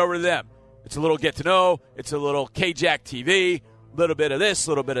 I turn it over to them. It's a little get-to-know. It's a little K-Jack TV, a little bit of this, a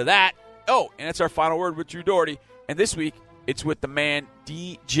little bit of that. Oh, and it's our final word with Drew Doherty. And this week, it's with the man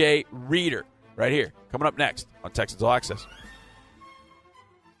DJ Reader right here, coming up next on Texans All Access.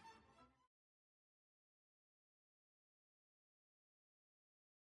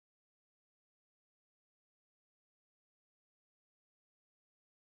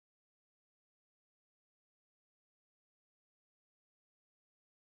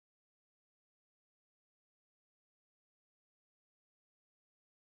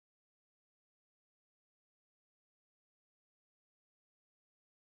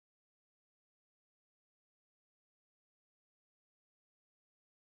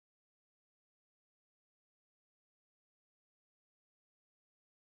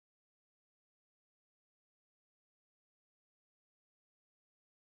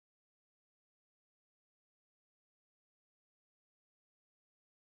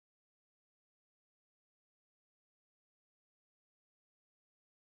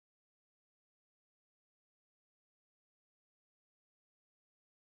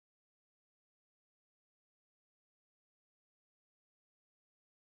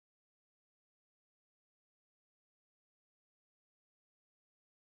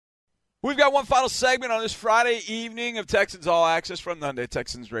 We've got one final segment on this Friday evening of Texans All Access from the Hyundai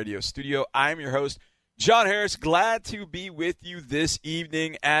Texans Radio Studio. I'm your host, John Harris. Glad to be with you this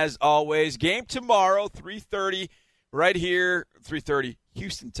evening, as always. Game tomorrow, 3:30, right here, 3:30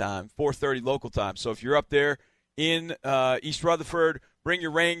 Houston time, 4:30 local time. So if you're up there in East Rutherford, bring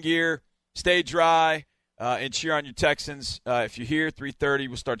your rain gear, stay dry, and cheer on your Texans. If you're here, 3:30,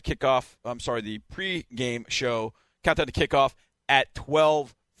 we'll start kickoff. The pregame show, countdown to kickoff at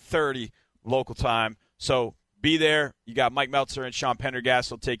 12:30 local time. So be there. You got Mike Meltzer and Sean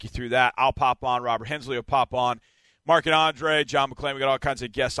Pendergast will take you through that. I'll pop on. Robert Hensley will pop on. Mark and Andre, John McClain. We got all kinds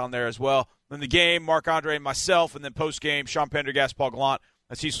of guests on there as well. Then the game, Mark Andre and myself, and then post-game, Sean Pendergast, Paul Gallant,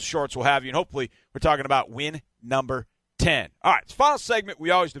 and Cecil Shorts will have you. And hopefully we're talking about win number 10. All right, final segment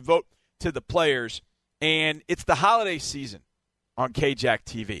we always devote to the players, and it's the holiday season on KJAC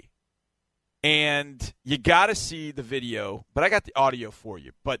TV. And you got to see the video, but I got the audio for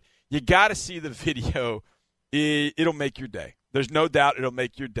you. But you got to see the video. It'll make your day. There's no doubt it'll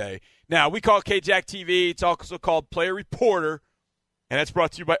make your day. Now, we call KJAC TV. It's also called Player Reporter, and that's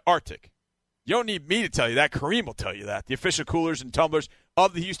brought to you by Arctic. You don't need me to tell you that. Kareem will tell you that. The official coolers and tumblers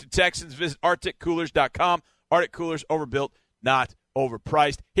of the Houston Texans. Visit ArcticCoolers.com. Arctic Coolers, overbuilt, not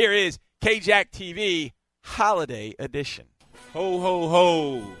overpriced. Here is KJAC TV Holiday Edition. Ho, ho,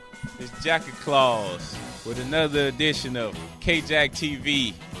 ho. It's Jacket Claus with another edition of KJAC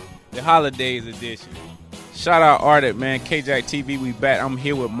TV, the Holidays edition. Shout out Arctic, man. KJAC TV, we back. I'm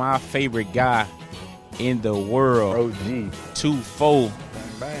here with my favorite guy in the world. OG. 2-4,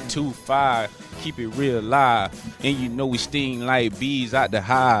 2-5. Keep it real live. And you know we sting like bees out the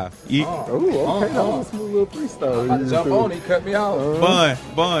hive. Okay, that was a smooth little freestyle. Jump on, he cut me out.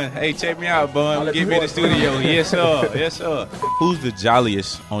 Bun. Hey, check me out, Bun. Get me in the studio. Yes, sir. Yes, sir. Who's the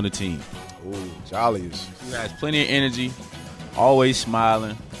jolliest on the team? Ooh, jolliest. Who has plenty of energy, always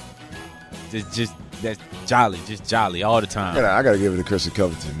smiling. Just that's jolly, just jolly all the time. I gotta give it to Christian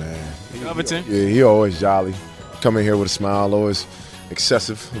Covington, man. Covington? Yeah, he always jolly. Come in here with a smile, always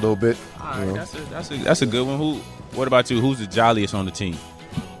excessive a little bit. All right, that's a good one. What about you? Who's the jolliest on the team?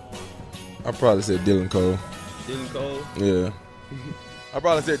 I probably said Dylan Cole. Dylan Cole? Yeah. I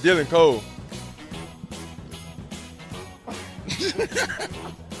probably said Dylan Cole.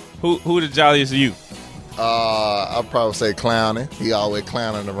 Who the jolliest of you? I'll probably say clowning. He always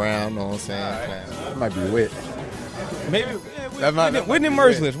clowning around, know what I'm saying? Right. That might be wit. Maybe Whitney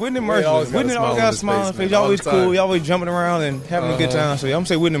merciless. Whitney merciless. Whitney always got a smile on his face. He always cool. He always jumping around and having a good time. So I'm gonna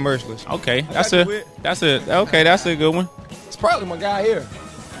say Whitney merciless. Okay, that's a good one. It's probably my guy here.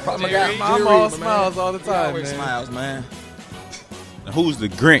 Probably my guy. My mom smiles all the time. Always smiles, man. Now, who's the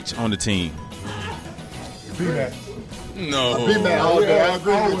Grinch on the team? B-Mac. No. B-Mac all day. I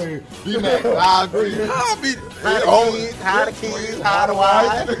agree with you. B-Mac, I agree. How the kids, how the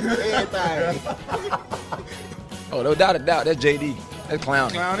wife, everything. Oh, no doubt, that's JD. That's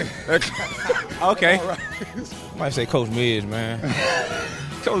clowning. Okay. Right. Might say Coach Midge, man.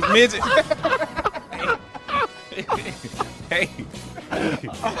 Coach Midge. Hey.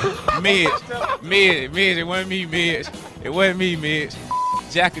 Midge. It wasn't me, Midge.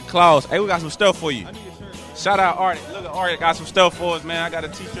 Jacket Claus. Hey, we got some stuff for you. Shout out Arctic. Look at Arctic. Got some stuff for us, man. I got a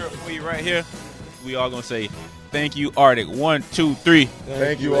t-shirt for you right here. We all gonna say thank you, Arctic. 1, 2, 3.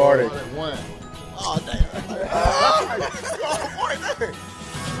 Thank you, Arctic. One. Oh, damn.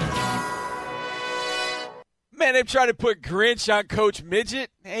 Man, they've tried to put Grinch on Coach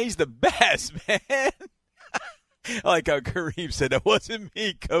Midget. Hey, he's the best, man. I like how Kareem said, that wasn't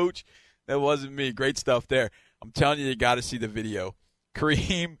me, Coach. That wasn't me. Great stuff there. I'm telling you got to see the video.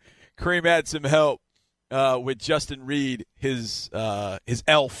 Kareem had some help with Justin Reed, his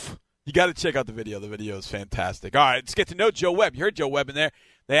elf. You got to check out the video. The video is fantastic. All right, let's get to know Joe Webb. You heard Joe Webb in there.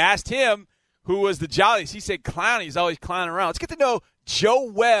 They asked him who was the jolliest. He said clown. He's always clowning around. Let's get to know Joe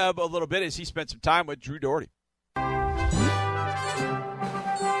Webb a little bit as he spent some time with Drew Doherty.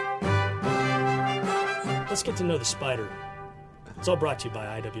 Let's get to know the Spider. It's all brought to you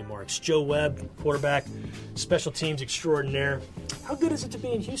by IW Marks. Joe Webb, quarterback, special teams extraordinaire. How good is it to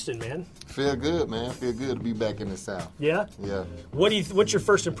be in Houston, man? Feel good, man. Feel good to be back in the South. Yeah? Yeah. What's your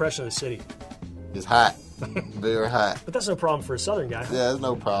first impression of the city? It's hot. Very hot. But that's no problem for a Southern guy. Yeah, it's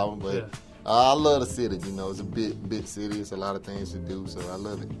no problem. But I love the city. You know, it's a big city. It's a lot of things to do, so I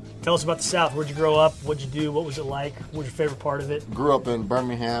love it. Tell us about the South. Where'd you grow up? What'd you do? What was it like? What was your favorite part of it? Grew up in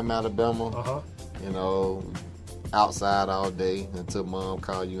Birmingham, Alabama. Uh-huh. You know, outside all day until Mom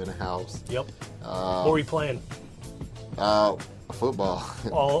called you in the house. Yep. What were you playing? Football.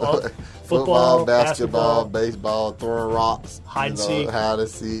 Football, basketball, baseball, throwing rocks, hide and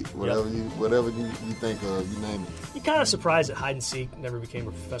seek, whatever you think of, you name it. You kind of surprised that hide and seek never became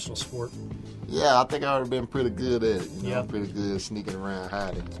a professional sport. Yeah, I think I would have been pretty good at it. Yeah, pretty good at sneaking around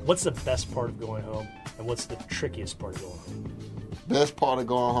hiding. What's the best part of going home, and what's the trickiest part of going home? Best part of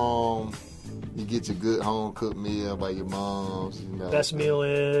going home, You get your good home cooked meal by your moms. You know. Best meal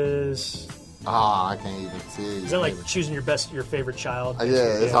is. I can't even tell you. Is that like choosing your favorite child?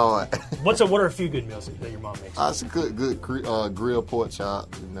 Yeah, it's hard. What are a few good meals that your mom makes? It's a good grilled pork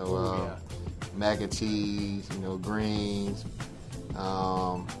chop. You know, mac and cheese. You know, greens,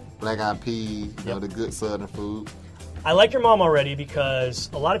 black eyed peas. You know, the good Southern food. I like your mom already because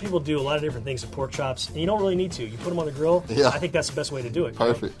a lot of people do a lot of different things with pork chops, and you don't really need to. You put them on the grill. Yeah. I think that's the best way to do it.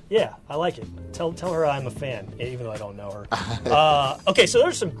 Perfect. Yeah, I like it. Tell her I'm a fan, even though I don't know her. Okay, so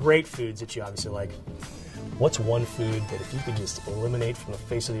there's some great foods that you obviously like. What's one food that if you could just eliminate from the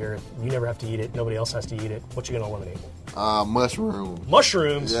face of the earth, you never have to eat it, nobody else has to eat it, what you going to eliminate? Mushrooms.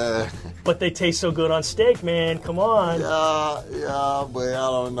 Mushrooms? Yeah. But they taste so good on steak, man. Come on. Yeah, but I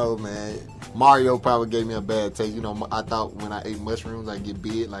don't know, man. Mario probably gave me a bad taste. You know, I thought when I ate mushrooms, I'd get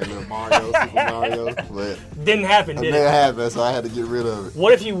big like little Mario, Super Mario. But didn't happen, did it? Didn't happen, so I had to get rid of it.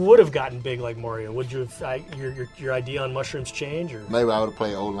 What if you would have gotten big like Mario? Would you have, your idea on mushrooms change? Or? Maybe I would have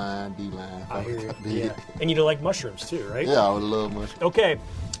played O-line, D-line. I hear you. Yeah. And you'd like mushrooms too, right? Yeah, I would love mushrooms. Okay.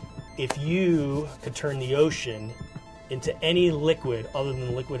 If you could turn the ocean into any liquid other than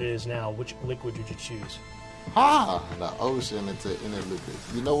the liquid it is now, which liquid would you choose? The ocean into any liquid.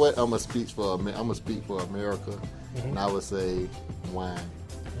 You know what? I'm gonna speak for America, and I would say wine.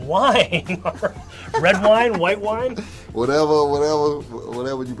 Wine, red wine, white wine,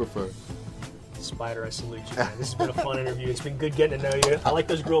 whatever you prefer. Spider, I salute you, man. This has been a fun interview. It's been good getting to know you. I like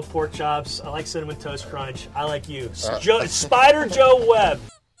those grilled pork chops. I like Cinnamon Toast Crunch. I like you, Spider Joe Webb.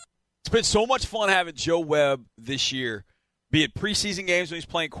 It's been so much fun having Joe Webb this year, be it preseason games when he's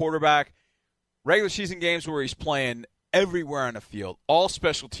playing quarterback, regular season games where he's playing everywhere on the field, all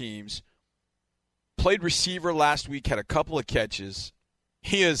special teams. Played receiver last week, had a couple of catches.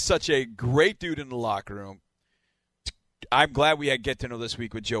 He is such a great dude in the locker room. I'm glad we had Get to Know this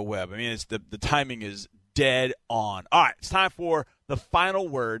week with Joe Webb. I mean, the timing is dead on. All right, it's time for the final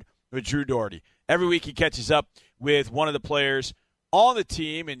word with Drew Doherty. Every week he catches up with one of the players on the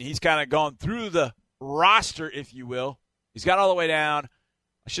team, and he's kind of gone through the roster, if you will. He's got all the way down.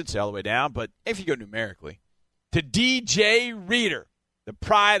 I should say all the way down, but if you go numerically, to DJ Reader, the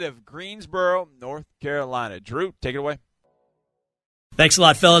pride of Greensboro, North Carolina. Drew, take it away. Thanks a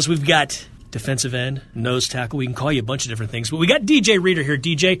lot, fellas. We've got defensive end, nose tackle. We can call you a bunch of different things. But we got DJ Reader here.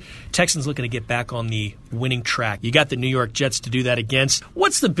 DJ, Texans looking to get back on the winning track. You got the New York Jets to do that against.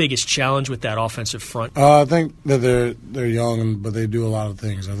 What's the biggest challenge with that offensive front? I think that they're young, but they do a lot of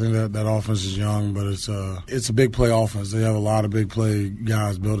things. I think that offense is young, but it's a big play offense. They have a lot of big play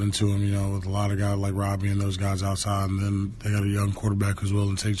guys built into them, you know, with a lot of guys like Robbie and those guys outside. And then they got a young quarterback who's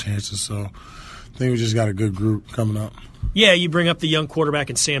willing to take chances. So I think we just got a good group coming up. Yeah, you bring up the young quarterback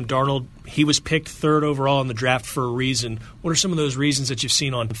and Sam Darnold. He was picked third overall in the draft for a reason. What are some of those reasons that you've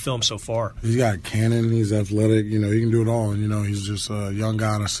seen on film so far? He's got cannon. He's athletic. You know, he can do it all. And, you know, he's just a young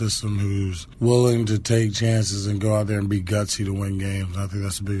guy in a system who's willing to take chances and go out there and be gutsy to win games. I think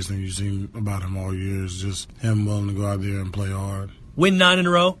that's the biggest thing you've seen about him all year is just him willing to go out there and play hard. Win 9 in a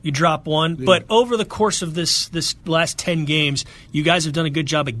row, you drop one. Yeah. But over the course of this last 10 games, you guys have done a good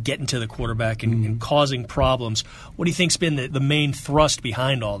job of getting to the quarterback and causing problems. What do you think's been the main thrust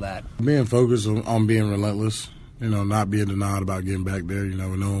behind all that? Being focused on being relentless. You know, not being denied about getting back there. You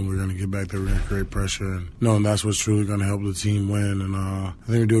know, knowing we're going to get back there, we're going to create pressure, and knowing that's what's truly going to help the team win. And I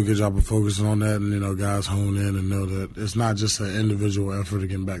think we do a good job of focusing on that, and, you know, guys hone in and know that it's not just an individual effort of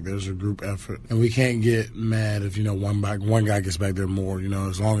getting back there. It's a group effort. And we can't get mad if, you know, one guy gets back there more. You know,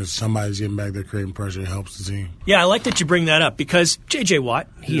 as long as somebody's getting back there creating pressure, it helps the team. Yeah, I like that you bring that up because J.J. Watt,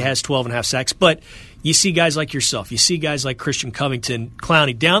 he has 12.5 sacks, but you see guys like yourself. You see guys like Christian Covington,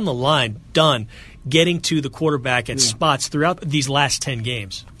 Clowney, down the line, done, getting to the quarterback at spots throughout these last 10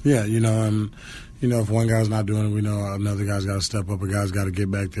 games. Yeah, you know, and, you know, if one guy's not doing it, we know another guy's got to step up. A guy's got to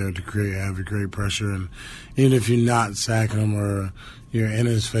get back there to create pressure. And even if you're not sacking him or you're in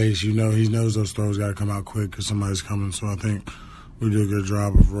his face, you know, he knows those throws got to come out quick because somebody's coming. So I think we do a good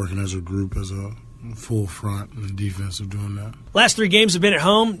job of working as a group, as a full front and defense of doing that. Last 3 games have been at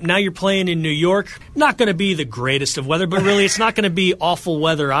home. Now you're playing in New York. Not going to be the greatest of weather, but really it's not going to be awful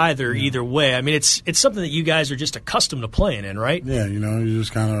weather either way. I mean, it's something that you guys are just accustomed to playing in, right? Yeah, you know, you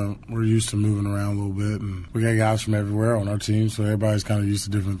just we're used to moving around a little bit, and we got guys from everywhere on our team, so everybody's kind of used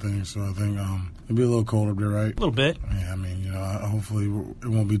to different things. So I think it'll be a little cold up there, right? A little bit. Yeah, I mean, you know, hopefully it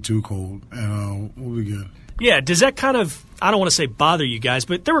won't be too cold, and we'll be good. Yeah, does that kind of, I don't want to say bother you guys,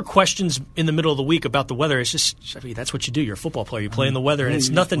 but there were questions in the middle of the week about the weather. It's just, I mean, that's what you do. You're a football player. You play in the weather, and it's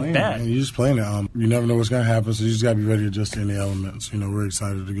nothing bad. You're just playing it. You never know what's going to happen, so you just got to be ready to adjust to any elements. We're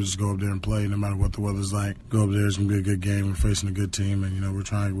excited to just go up there and play, no matter what the weather's like. Go up there, it's going to be a good game. We're facing a good team, and, we're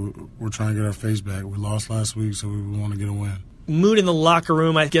trying to get our face back. We lost last week, so we want to get a win. Mood in the locker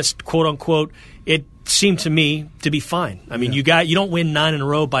room, I guess, quote unquote, it seemed to me to be fine. I mean, you don't win 9 in a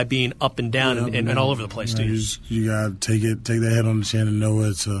row by being up and down and all over the place, do you? You got to take that head on the chin and know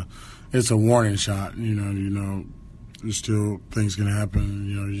it's a warning shot. There's still things going to happen.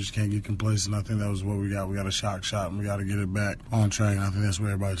 You just can't get complacent. I think that was what we got. We got a shot, and we got to get it back on track. And I think that's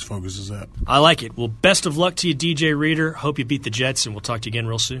where everybody's focus is at. I like it. Well, best of luck to you, DJ Reader. Hope you beat the Jets, and we'll talk to you again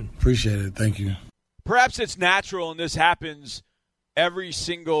real soon. Appreciate it. Thank you. Perhaps it's natural, and this happens every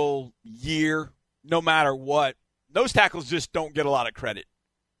single year, no matter what. Nose tackles just don't get a lot of credit.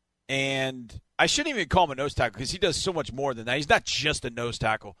 And I shouldn't even call him a nose tackle because he does so much more than that. He's not just a nose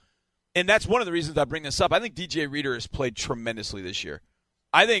tackle. And that's one of the reasons I bring this up. I think DJ Reader has played tremendously this year.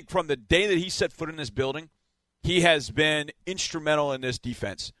 I think from the day that he set foot in this building, he has been instrumental in this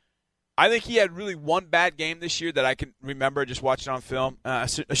defense. I think he had really one bad game this year that I can remember just watching on film. I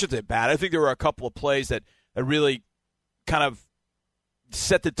shouldn't say bad. I think there were a couple of plays that really kind of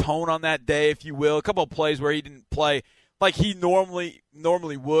set the tone on that day, if you will. A couple of plays where he didn't play like he normally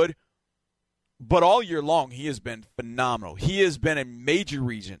would. But all year long, he has been phenomenal. He has been a major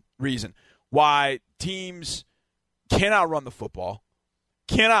reason why teams cannot run the football,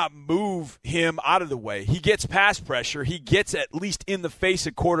 cannot move him out of the way. He gets pass pressure. He gets at least in the face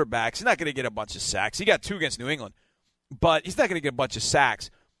of quarterbacks. He's not going to get a bunch of sacks. He got 2 against New England, but he's not going to get a bunch of sacks.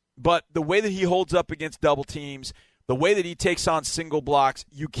 But the way that he holds up against double teams, the way that he takes on single blocks,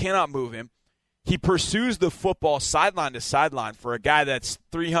 you cannot move him. He pursues the football sideline to sideline for a guy that's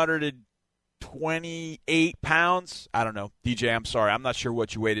 328 pounds. I don't know. DJ, I'm sorry. I'm not sure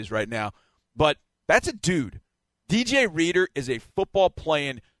what your weight is right now. But that's a dude. DJ Reader is a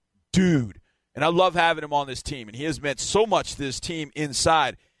football-playing dude, and I love having him on this team, and he has meant so much to this team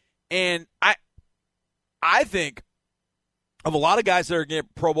inside. And I think of a lot of guys that are getting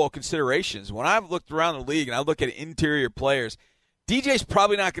Pro Bowl considerations. When I've looked around the league and I look at interior players, DJ's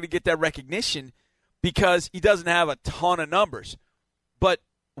probably not going to get that recognition because he doesn't have a ton of numbers. But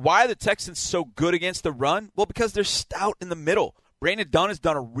why are the Texans so good against the run? Well, because they're stout in the middle. Brandon Dunn has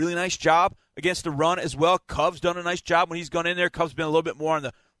done a really nice job against the run as well. Cov's done a nice job when he's gone in there. Cov's been a little bit more on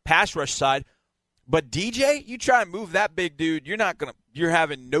the pass rush side. But DJ, you try and move that big dude, you're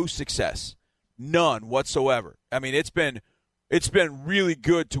having no success. None whatsoever. I mean, it's been really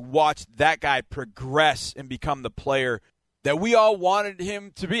good to watch that guy progress and become the player that we all wanted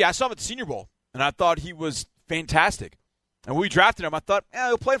him to be. I saw him at the Senior Bowl, and I thought he was fantastic. And when we drafted him, I thought,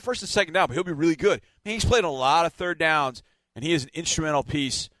 he'll play first and second down, but he'll be really good. I mean, he's played a lot of third downs, and he is an instrumental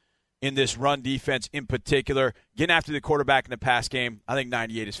piece in this run defense in particular. Getting after the quarterback in the pass game, I think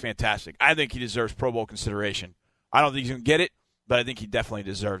 98 is fantastic. I think he deserves Pro Bowl consideration. I don't think he's going to get it, but I think he definitely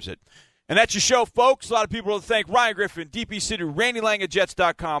deserves it. And that's your show, folks. A lot of people to thank. Ryan Griffin, DP Sidhu, Randy Lang at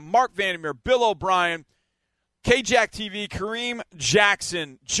Jets.com, Mark Vandermeer, Bill O'Brien, KJack TV, Kareem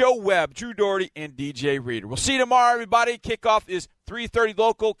Jackson, Joe Webb, Drew Doherty, and DJ Reader. We'll see you tomorrow, everybody. Kickoff is 3:30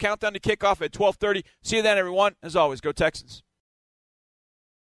 local. Countdown to kickoff at 12:30. See you then, everyone. As always, go Texans.